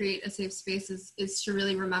do we create a safe space is to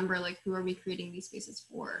really remember like who are we creating these spaces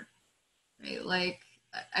for, right? Like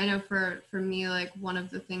I know for me, like one of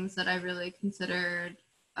the things that I really considered,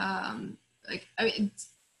 like I mean,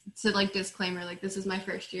 to like disclaimer, like this is my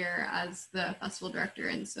first year as the festival director,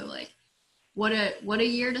 and so like what a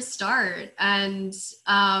year to start. And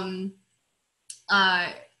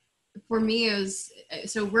for me it was,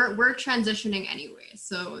 so we're transitioning anyway,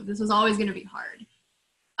 so this was always going to be hard,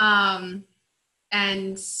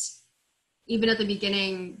 and even at the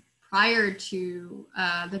beginning, prior to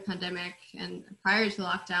the pandemic and prior to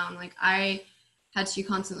lockdown, like I had to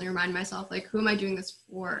constantly remind myself, like, who am I doing this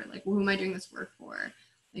for? Like, who am I doing this work for?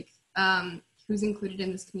 Like, who's included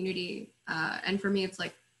in this community? And for me, it's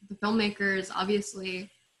like the filmmakers, obviously,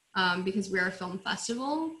 because we're a film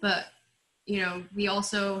festival, but, you know, we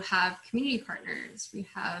also have community partners, we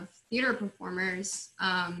have theater performers,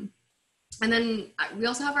 and then we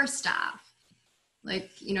also have our staff.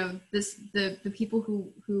 Like, you know, the people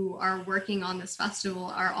who are working on this festival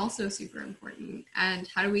are also super important. And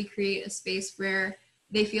how do we create a space where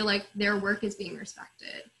they feel like their work is being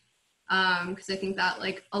respected? Because I think that,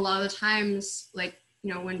 like, a lot of the times, like,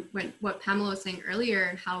 you know, when what Pamela was saying earlier,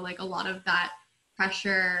 and how like a lot of that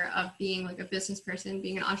pressure of being like a business person,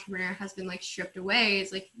 being an entrepreneur has been like stripped away,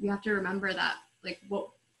 is like, we have to remember that, like,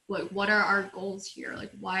 what are our goals here?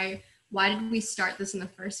 Like, why did we start this in the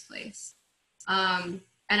first place? And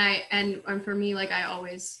for me, like, I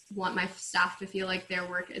always want my staff to feel like their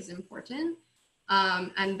work is important,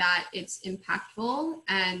 and that it's impactful,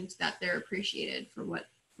 and that they're appreciated for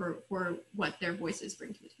what their voices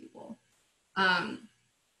bring to the table.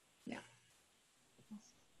 Yeah.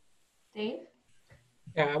 Dave?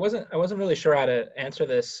 Yeah, I wasn't really sure how to answer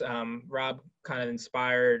this. Rob kind of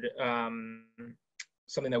inspired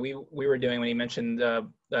something that we were doing when he mentioned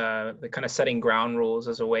the kind of setting ground rules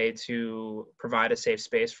as a way to provide a safe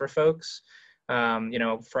space for folks. You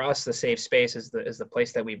know, for us, the safe space is the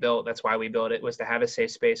place that we built. That's why we built it, was to have a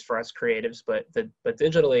safe space for us creatives. But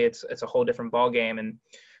digitally, it's a whole different ball game. And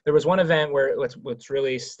there was one event where what's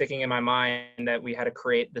really sticking in my mind that we had to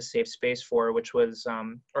create the safe space for, which was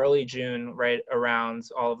early June, right around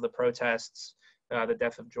all of the protests, the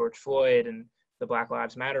death of George Floyd and the Black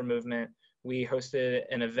Lives Matter movement. We hosted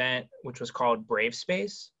an event which was called Brave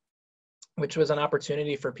Space, which was an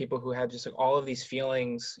opportunity for people who had just like all of these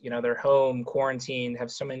feelings, you know, they're home, quarantined, have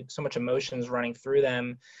so much emotions running through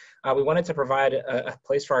them. We wanted to provide a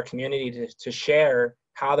place for our community to share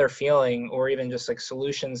how they're feeling, or even just like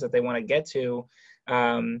solutions that they want to get to.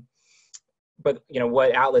 But, you know,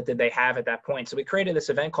 what outlet did they have at that point? So we created this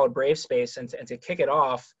event called Brave Space, and to kick it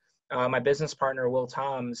off, my business partner, Will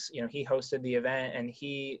Toms, you know, he hosted the event, and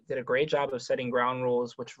he did a great job of setting ground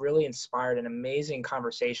rules, which really inspired an amazing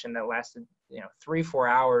conversation that lasted, you know, 3-4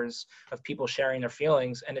 hours of people sharing their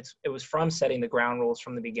feelings. And it was from setting the ground rules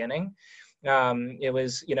from the beginning. It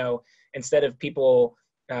was, you know, instead of people,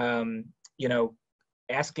 you know,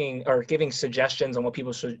 asking or giving suggestions on what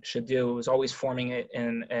people should do, it was always forming it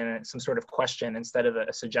in some sort of question instead of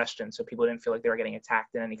a suggestion, so people didn't feel like they were getting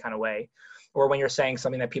attacked in any kind of way. Or when you're saying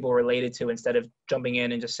something that people related to, instead of jumping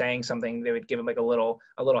in and just saying something, they would give them like a little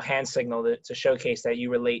hand signal to showcase that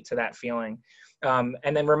you relate to that feeling, and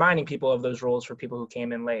then reminding people of those rules for people who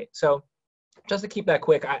came in late. So just to keep that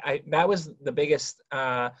quick, that was the biggest,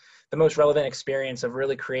 the most relevant experience of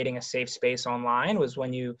really creating a safe space online, was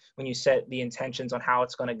when you set the intentions on how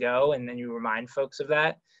it's going to go, and then you remind folks of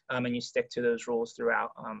that, and you stick to those rules throughout.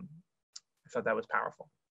 I thought that was powerful.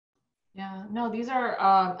 Yeah, no, these are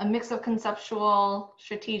a mix of conceptual,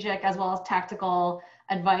 strategic, as well as tactical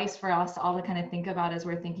advice for us all to kind of think about as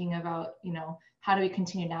we're thinking about, you know, how do we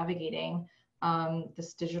continue navigating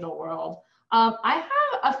this digital world. I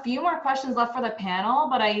have a few more questions left for the panel,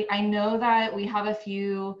 but I know that we have a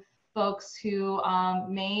few folks who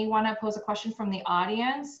may want to pose a question from the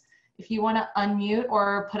audience. If you want to unmute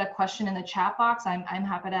or put a question in the chat box, I'm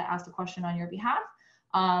happy to ask the question on your behalf.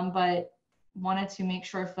 But wanted to make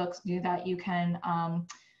sure folks knew that you can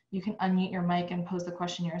unmute your mic and pose the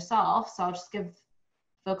question yourself. So I'll just give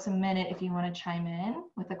folks a minute if you want to chime in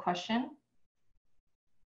with a question.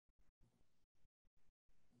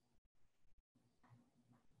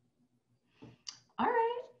 All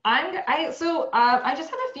right. I just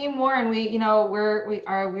have a few more, and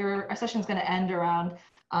our session's going to end around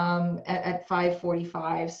at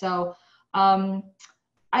 5:45. So I'm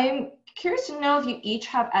curious to know if you each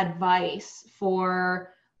have advice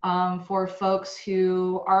for folks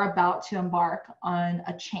who are about to embark on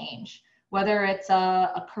a change, whether it's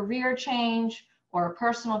a career change or a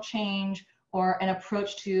personal change, or an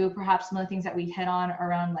approach to perhaps some of the things that we hit on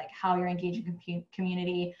around like how you're engaging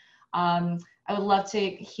community. I would love to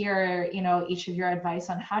hear, you know, each of your advice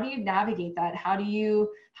on how do you navigate that? How do you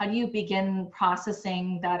begin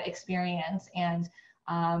processing that experience? And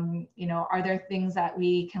you know, are there things that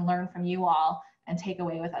we can learn from you all and take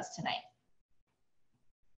away with us tonight?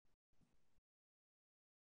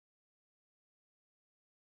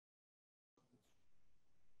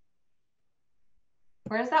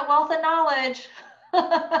 Where's that wealth of knowledge?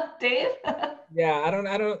 Dave? Yeah, I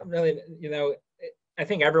don't really, you know, I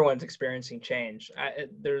think everyone's experiencing change.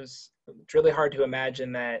 It's really hard to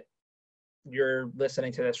imagine that you're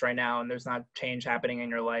listening to this right now and there's not change happening in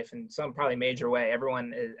your life in some probably major way.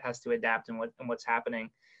 Everyone has to adapt in what's happening.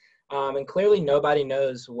 And clearly nobody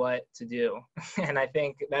knows what to do. And I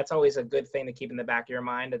think that's always a good thing to keep in the back of your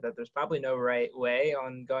mind, that there's probably no right way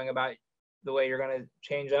on going about the way you're going to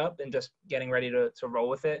change up, and just getting ready to roll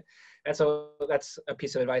with it. That's a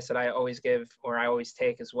piece of advice that I always give, or I always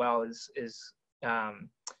take as well, is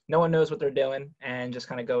no one knows what they're doing, and just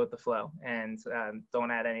kind of go with the flow, and don't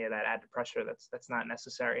add any of that added pressure that's not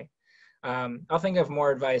necessary. I'll think of more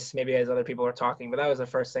advice maybe as other people are talking, but that was the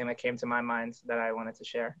first thing that came to my mind that I wanted to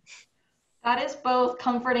share. That is both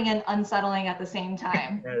comforting and unsettling at the same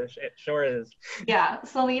time. Yeah, it sure is. Yeah.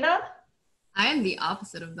 Selena? I am the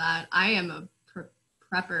opposite of that. I am a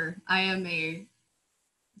prepper. I am a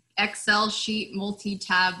Excel sheet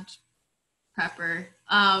multi-tabbed prepper.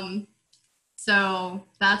 So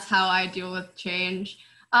that's how I deal with change.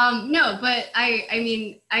 No, but I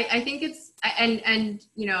mean, I think it's, and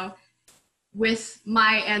you know, with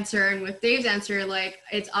my answer and with Dave's answer, like,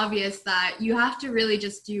 it's obvious that you have to really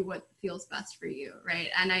just do what feels best for you, right?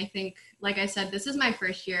 And I think, like I said, this is my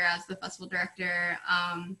first year as the festival director.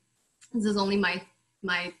 This is only my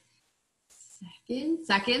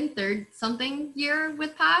second, third something year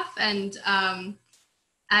with PAF,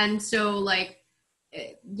 and so, like,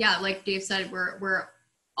 yeah, like Dave said, we're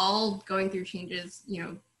all going through changes, you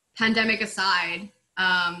know, pandemic aside,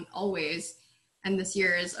 always. And this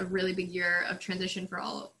year is a really big year of transition for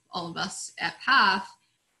all of us at PAF.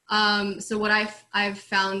 So what I've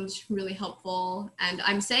found really helpful, and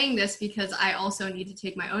I'm saying this because I also need to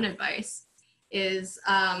take my own advice, is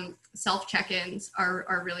self check-ins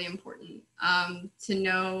are really important, to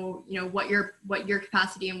know, you know, what your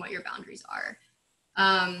capacity and what your boundaries are.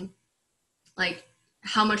 Like,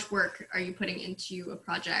 how much work are you putting into a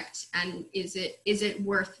project, and is it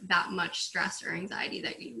worth that much stress or anxiety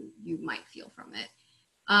that you might feel from it?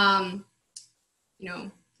 You know,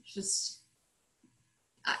 just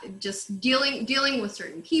dealing with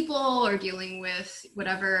certain people, or dealing with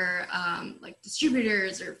whatever, like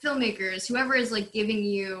distributors or filmmakers, whoever is like giving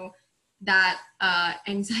you that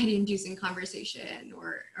anxiety inducing conversation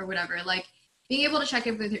or whatever, like being able to check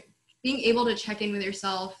in with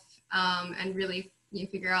yourself, and really, you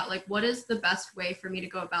figure out, like, what is the best way for me to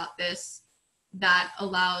go about this that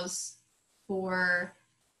allows for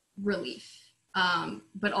relief,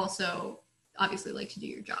 but also obviously, like, to do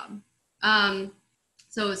your job.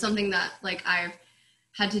 So something that, like, I've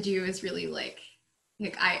had to do is really like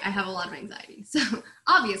I have a lot of anxiety, so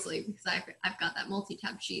obviously, because I've got that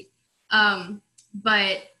multi-tab sheet,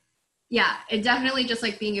 but yeah, it definitely just,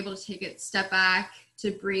 like, being able to take a step back,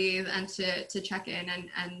 to breathe, and to check in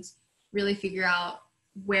and really figure out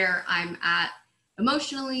where I'm at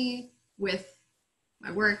emotionally with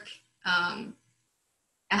my work.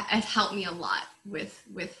 It helped me a lot with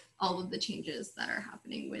all of the changes that are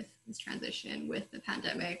happening with this transition, with the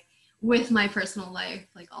pandemic, with my personal life,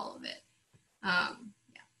 like all of it. Yeah.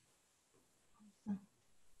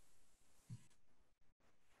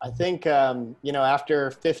 I think, you know, after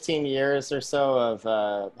 15 years or so of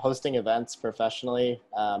hosting events professionally,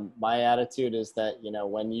 my attitude is that, you know,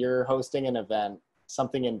 when you're hosting an event,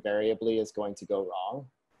 something invariably is going to go wrong.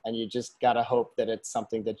 And you just got to hope that it's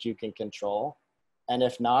something that you can control. And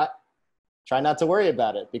if not, try not to worry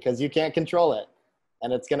about it, because you can't control it.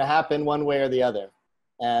 And it's going to happen one way or the other.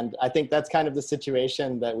 And I think that's kind of the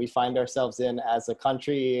situation that we find ourselves in as a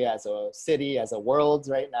country, as a city, as a world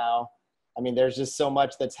right now. I mean, there's just so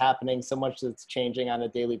much that's happening, so much that's changing on a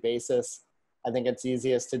daily basis. I think it's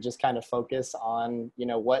easiest to just kind of focus on, you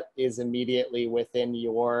know, what is immediately within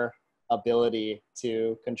your ability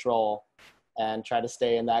to control, and try to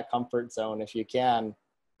stay in that comfort zone if you can,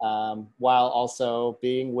 while also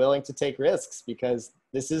being willing to take risks, because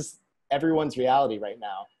this is everyone's reality right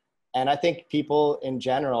now. And I think people in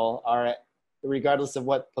general are, regardless of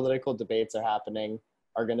what political debates are happening,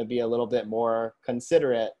 are going to be a little bit more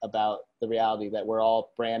considerate about the reality that we're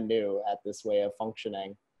all brand new at this way of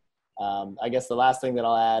functioning. I guess the last thing that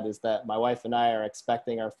I'll add is that my wife and I are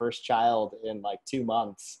expecting our first child in like 2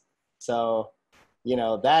 months. So, you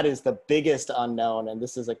know, that is the biggest unknown, and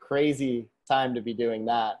this is a crazy time to be doing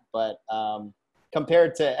that. But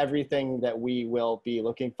compared to everything that we will be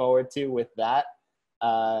looking forward to with that,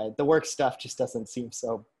 the work stuff just doesn't seem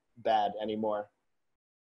so bad anymore.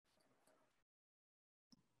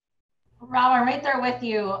 Rob, I'm right there with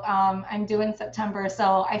you. I'm due in September,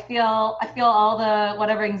 so I feel all the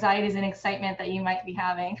whatever anxieties and excitement that you might be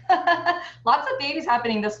having. Lots of babies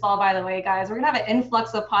happening this fall, by the way, guys. We're gonna have an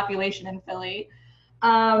influx of population in Philly.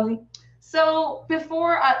 So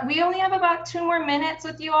before, we only have about 2 more minutes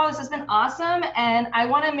with you all. This has been awesome. And I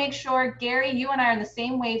want to make sure, Gary, you and I are on the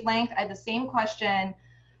same wavelength. I have the same question.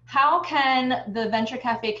 How can the Venture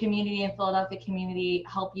Cafe community and Philadelphia community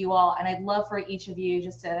help you all? And I'd love for each of you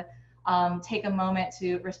just to take a moment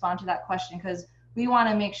to respond to that question, because we want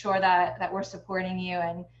to make sure that we're supporting you,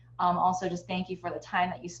 and also just thank you for the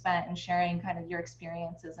time that you spent and sharing kind of your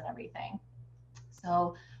experiences and everything.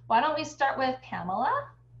 So why don't we start with Pamela?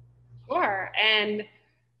 Sure. And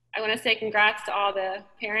I want to say congrats to all the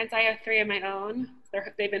parents. I have 3 of my own.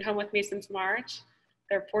 They've been home with me since March.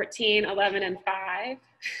 They're 14, 11, and 5.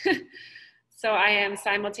 So I am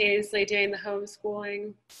simultaneously doing the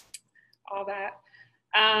homeschooling, all that.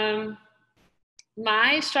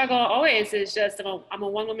 My struggle always is just I'm a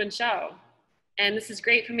one-woman show. And this is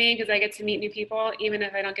great for me because I get to meet new people, even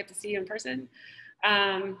if I don't get to see you in person.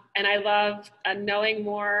 And I love knowing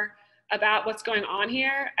more about what's going on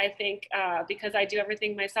here. I think because I do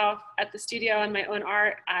everything myself at the studio and my own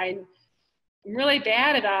art, I'm really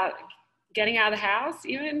bad about getting out of the house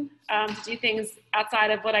even to do things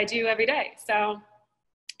outside of what I do every day. So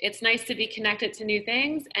it's nice to be connected to new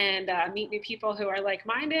things and meet new people who are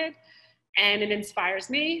like-minded, and it inspires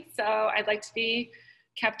me. So I'd like to be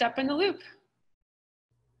kept up in the loop.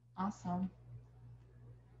 Awesome.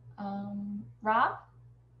 Rob?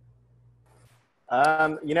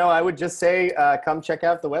 You know, I would just say, come check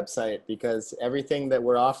out the website, because everything that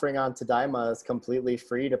we're offering on Tadaima is completely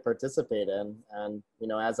free to participate in. And, you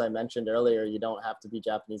know, as I mentioned earlier, you don't have to be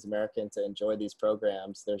Japanese American to enjoy these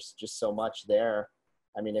programs. There's just so much there.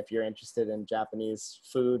 I mean, if you're interested in Japanese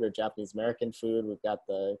food or Japanese American food, we've got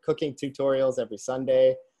the cooking tutorials every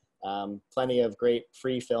Sunday, plenty of great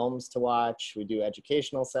free films to watch. We do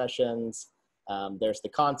educational sessions. There's the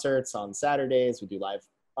concerts on Saturdays. We do live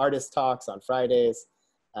artist talks on Fridays.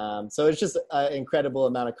 So it's just an incredible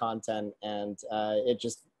amount of content. And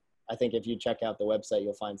I think if you check out the website,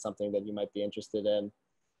 you'll find something that you might be interested in.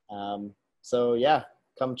 So yeah,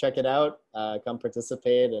 come check it out, come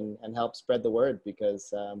participate and help spread the word,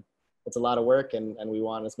 because it's a lot of work, and we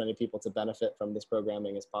want as many people to benefit from this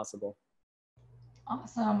programming as possible.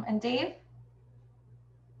 Awesome. And Dave?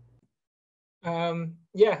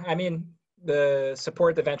 Yeah, I mean, the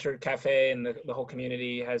support the Venture Cafe and the whole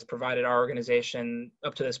community has provided our organization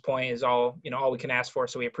up to this point is all we can ask for.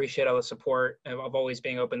 So we appreciate all the support of always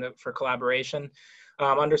being open for collaboration.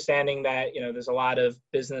 Understanding that, there's a lot of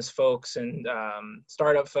business folks and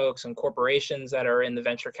startup folks and corporations that are in the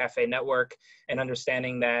Venture Cafe network, and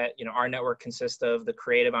understanding that, our network consists of the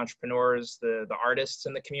creative entrepreneurs, the artists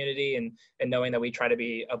in the community, and knowing that we try to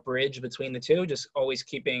be a bridge between the two, just always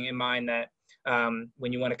keeping in mind that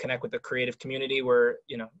when you want to connect with the creative community,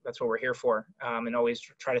 that's what we're here for, and always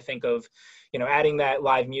try to think of, adding that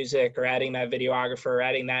live music or adding that videographer or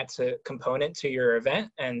adding that component to your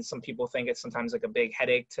event. And some people think it's sometimes like a big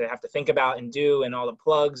headache to have to think about and do, and all the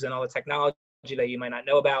plugs and all the technology that you might not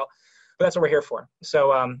know about, but that's what we're here for.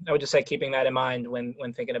 So I would just say keeping that in mind when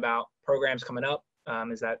thinking about programs coming up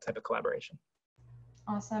is that type of collaboration.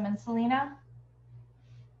 Awesome. And Selena?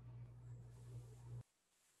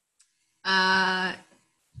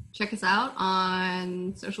 Check us out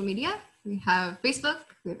on social media. We have Facebook,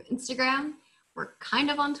 we have Instagram, we're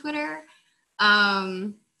kind of on Twitter.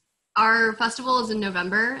 Our festival is in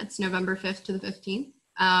November. It's November 5th to the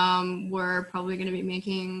 15th. We're probably going to be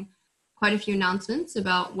making quite a few announcements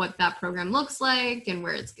about what that program looks like and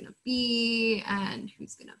where it's going to be and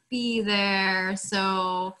who's going to be there.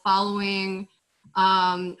 So following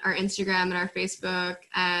our Instagram and our Facebook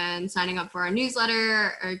and signing up for our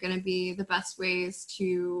newsletter are going to be the best ways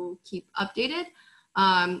to keep updated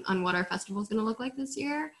on what our festival is going to look like this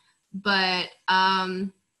year. But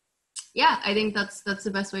yeah, I think that's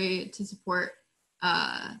the best way to support.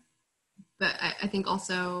 But I think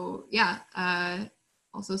also,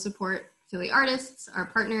 also support Philly artists, our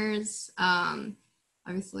partners.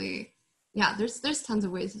 Obviously, yeah, there's tons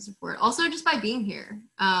of ways to support. Also, just by being here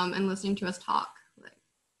and listening to us talk.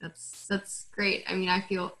 That's great. I mean, I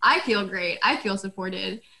feel great. I feel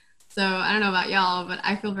supported. So I don't know about y'all, but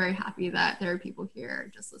I feel very happy that there are people here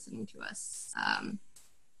just listening to us.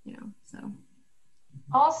 So.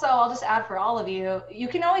 Also, I'll just add for all of you, you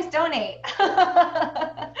can always donate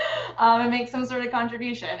and make some sort of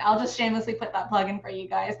contribution. I'll just shamelessly put that plug in for you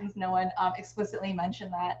guys, since no one explicitly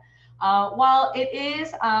mentioned that. While it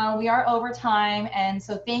is, we are over time, and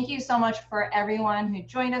so thank you so much for everyone who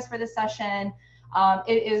joined us for this session.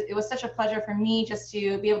 It was such a pleasure for me just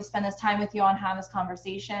to be able to spend this time with you all and have this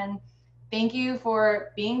conversation. Thank you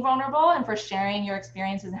for being vulnerable and for sharing your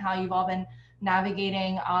experiences and how you've all been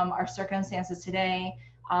navigating our circumstances today.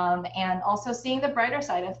 And also seeing the brighter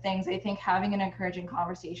side of things. I think having an encouraging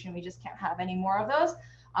conversation, we just can't have any more of those,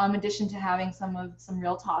 in addition to having some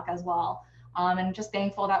real talk as well. And just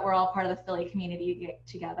thankful that we're all part of the Philly community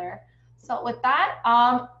together. So with that,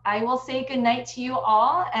 I will say good night to you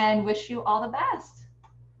all and wish you all the best.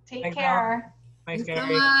 Take care. Thanks, Thanks so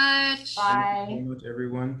Gary. much. Bye. Thank you so much,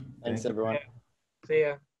 everyone. Thanks, everyone. See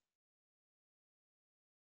ya.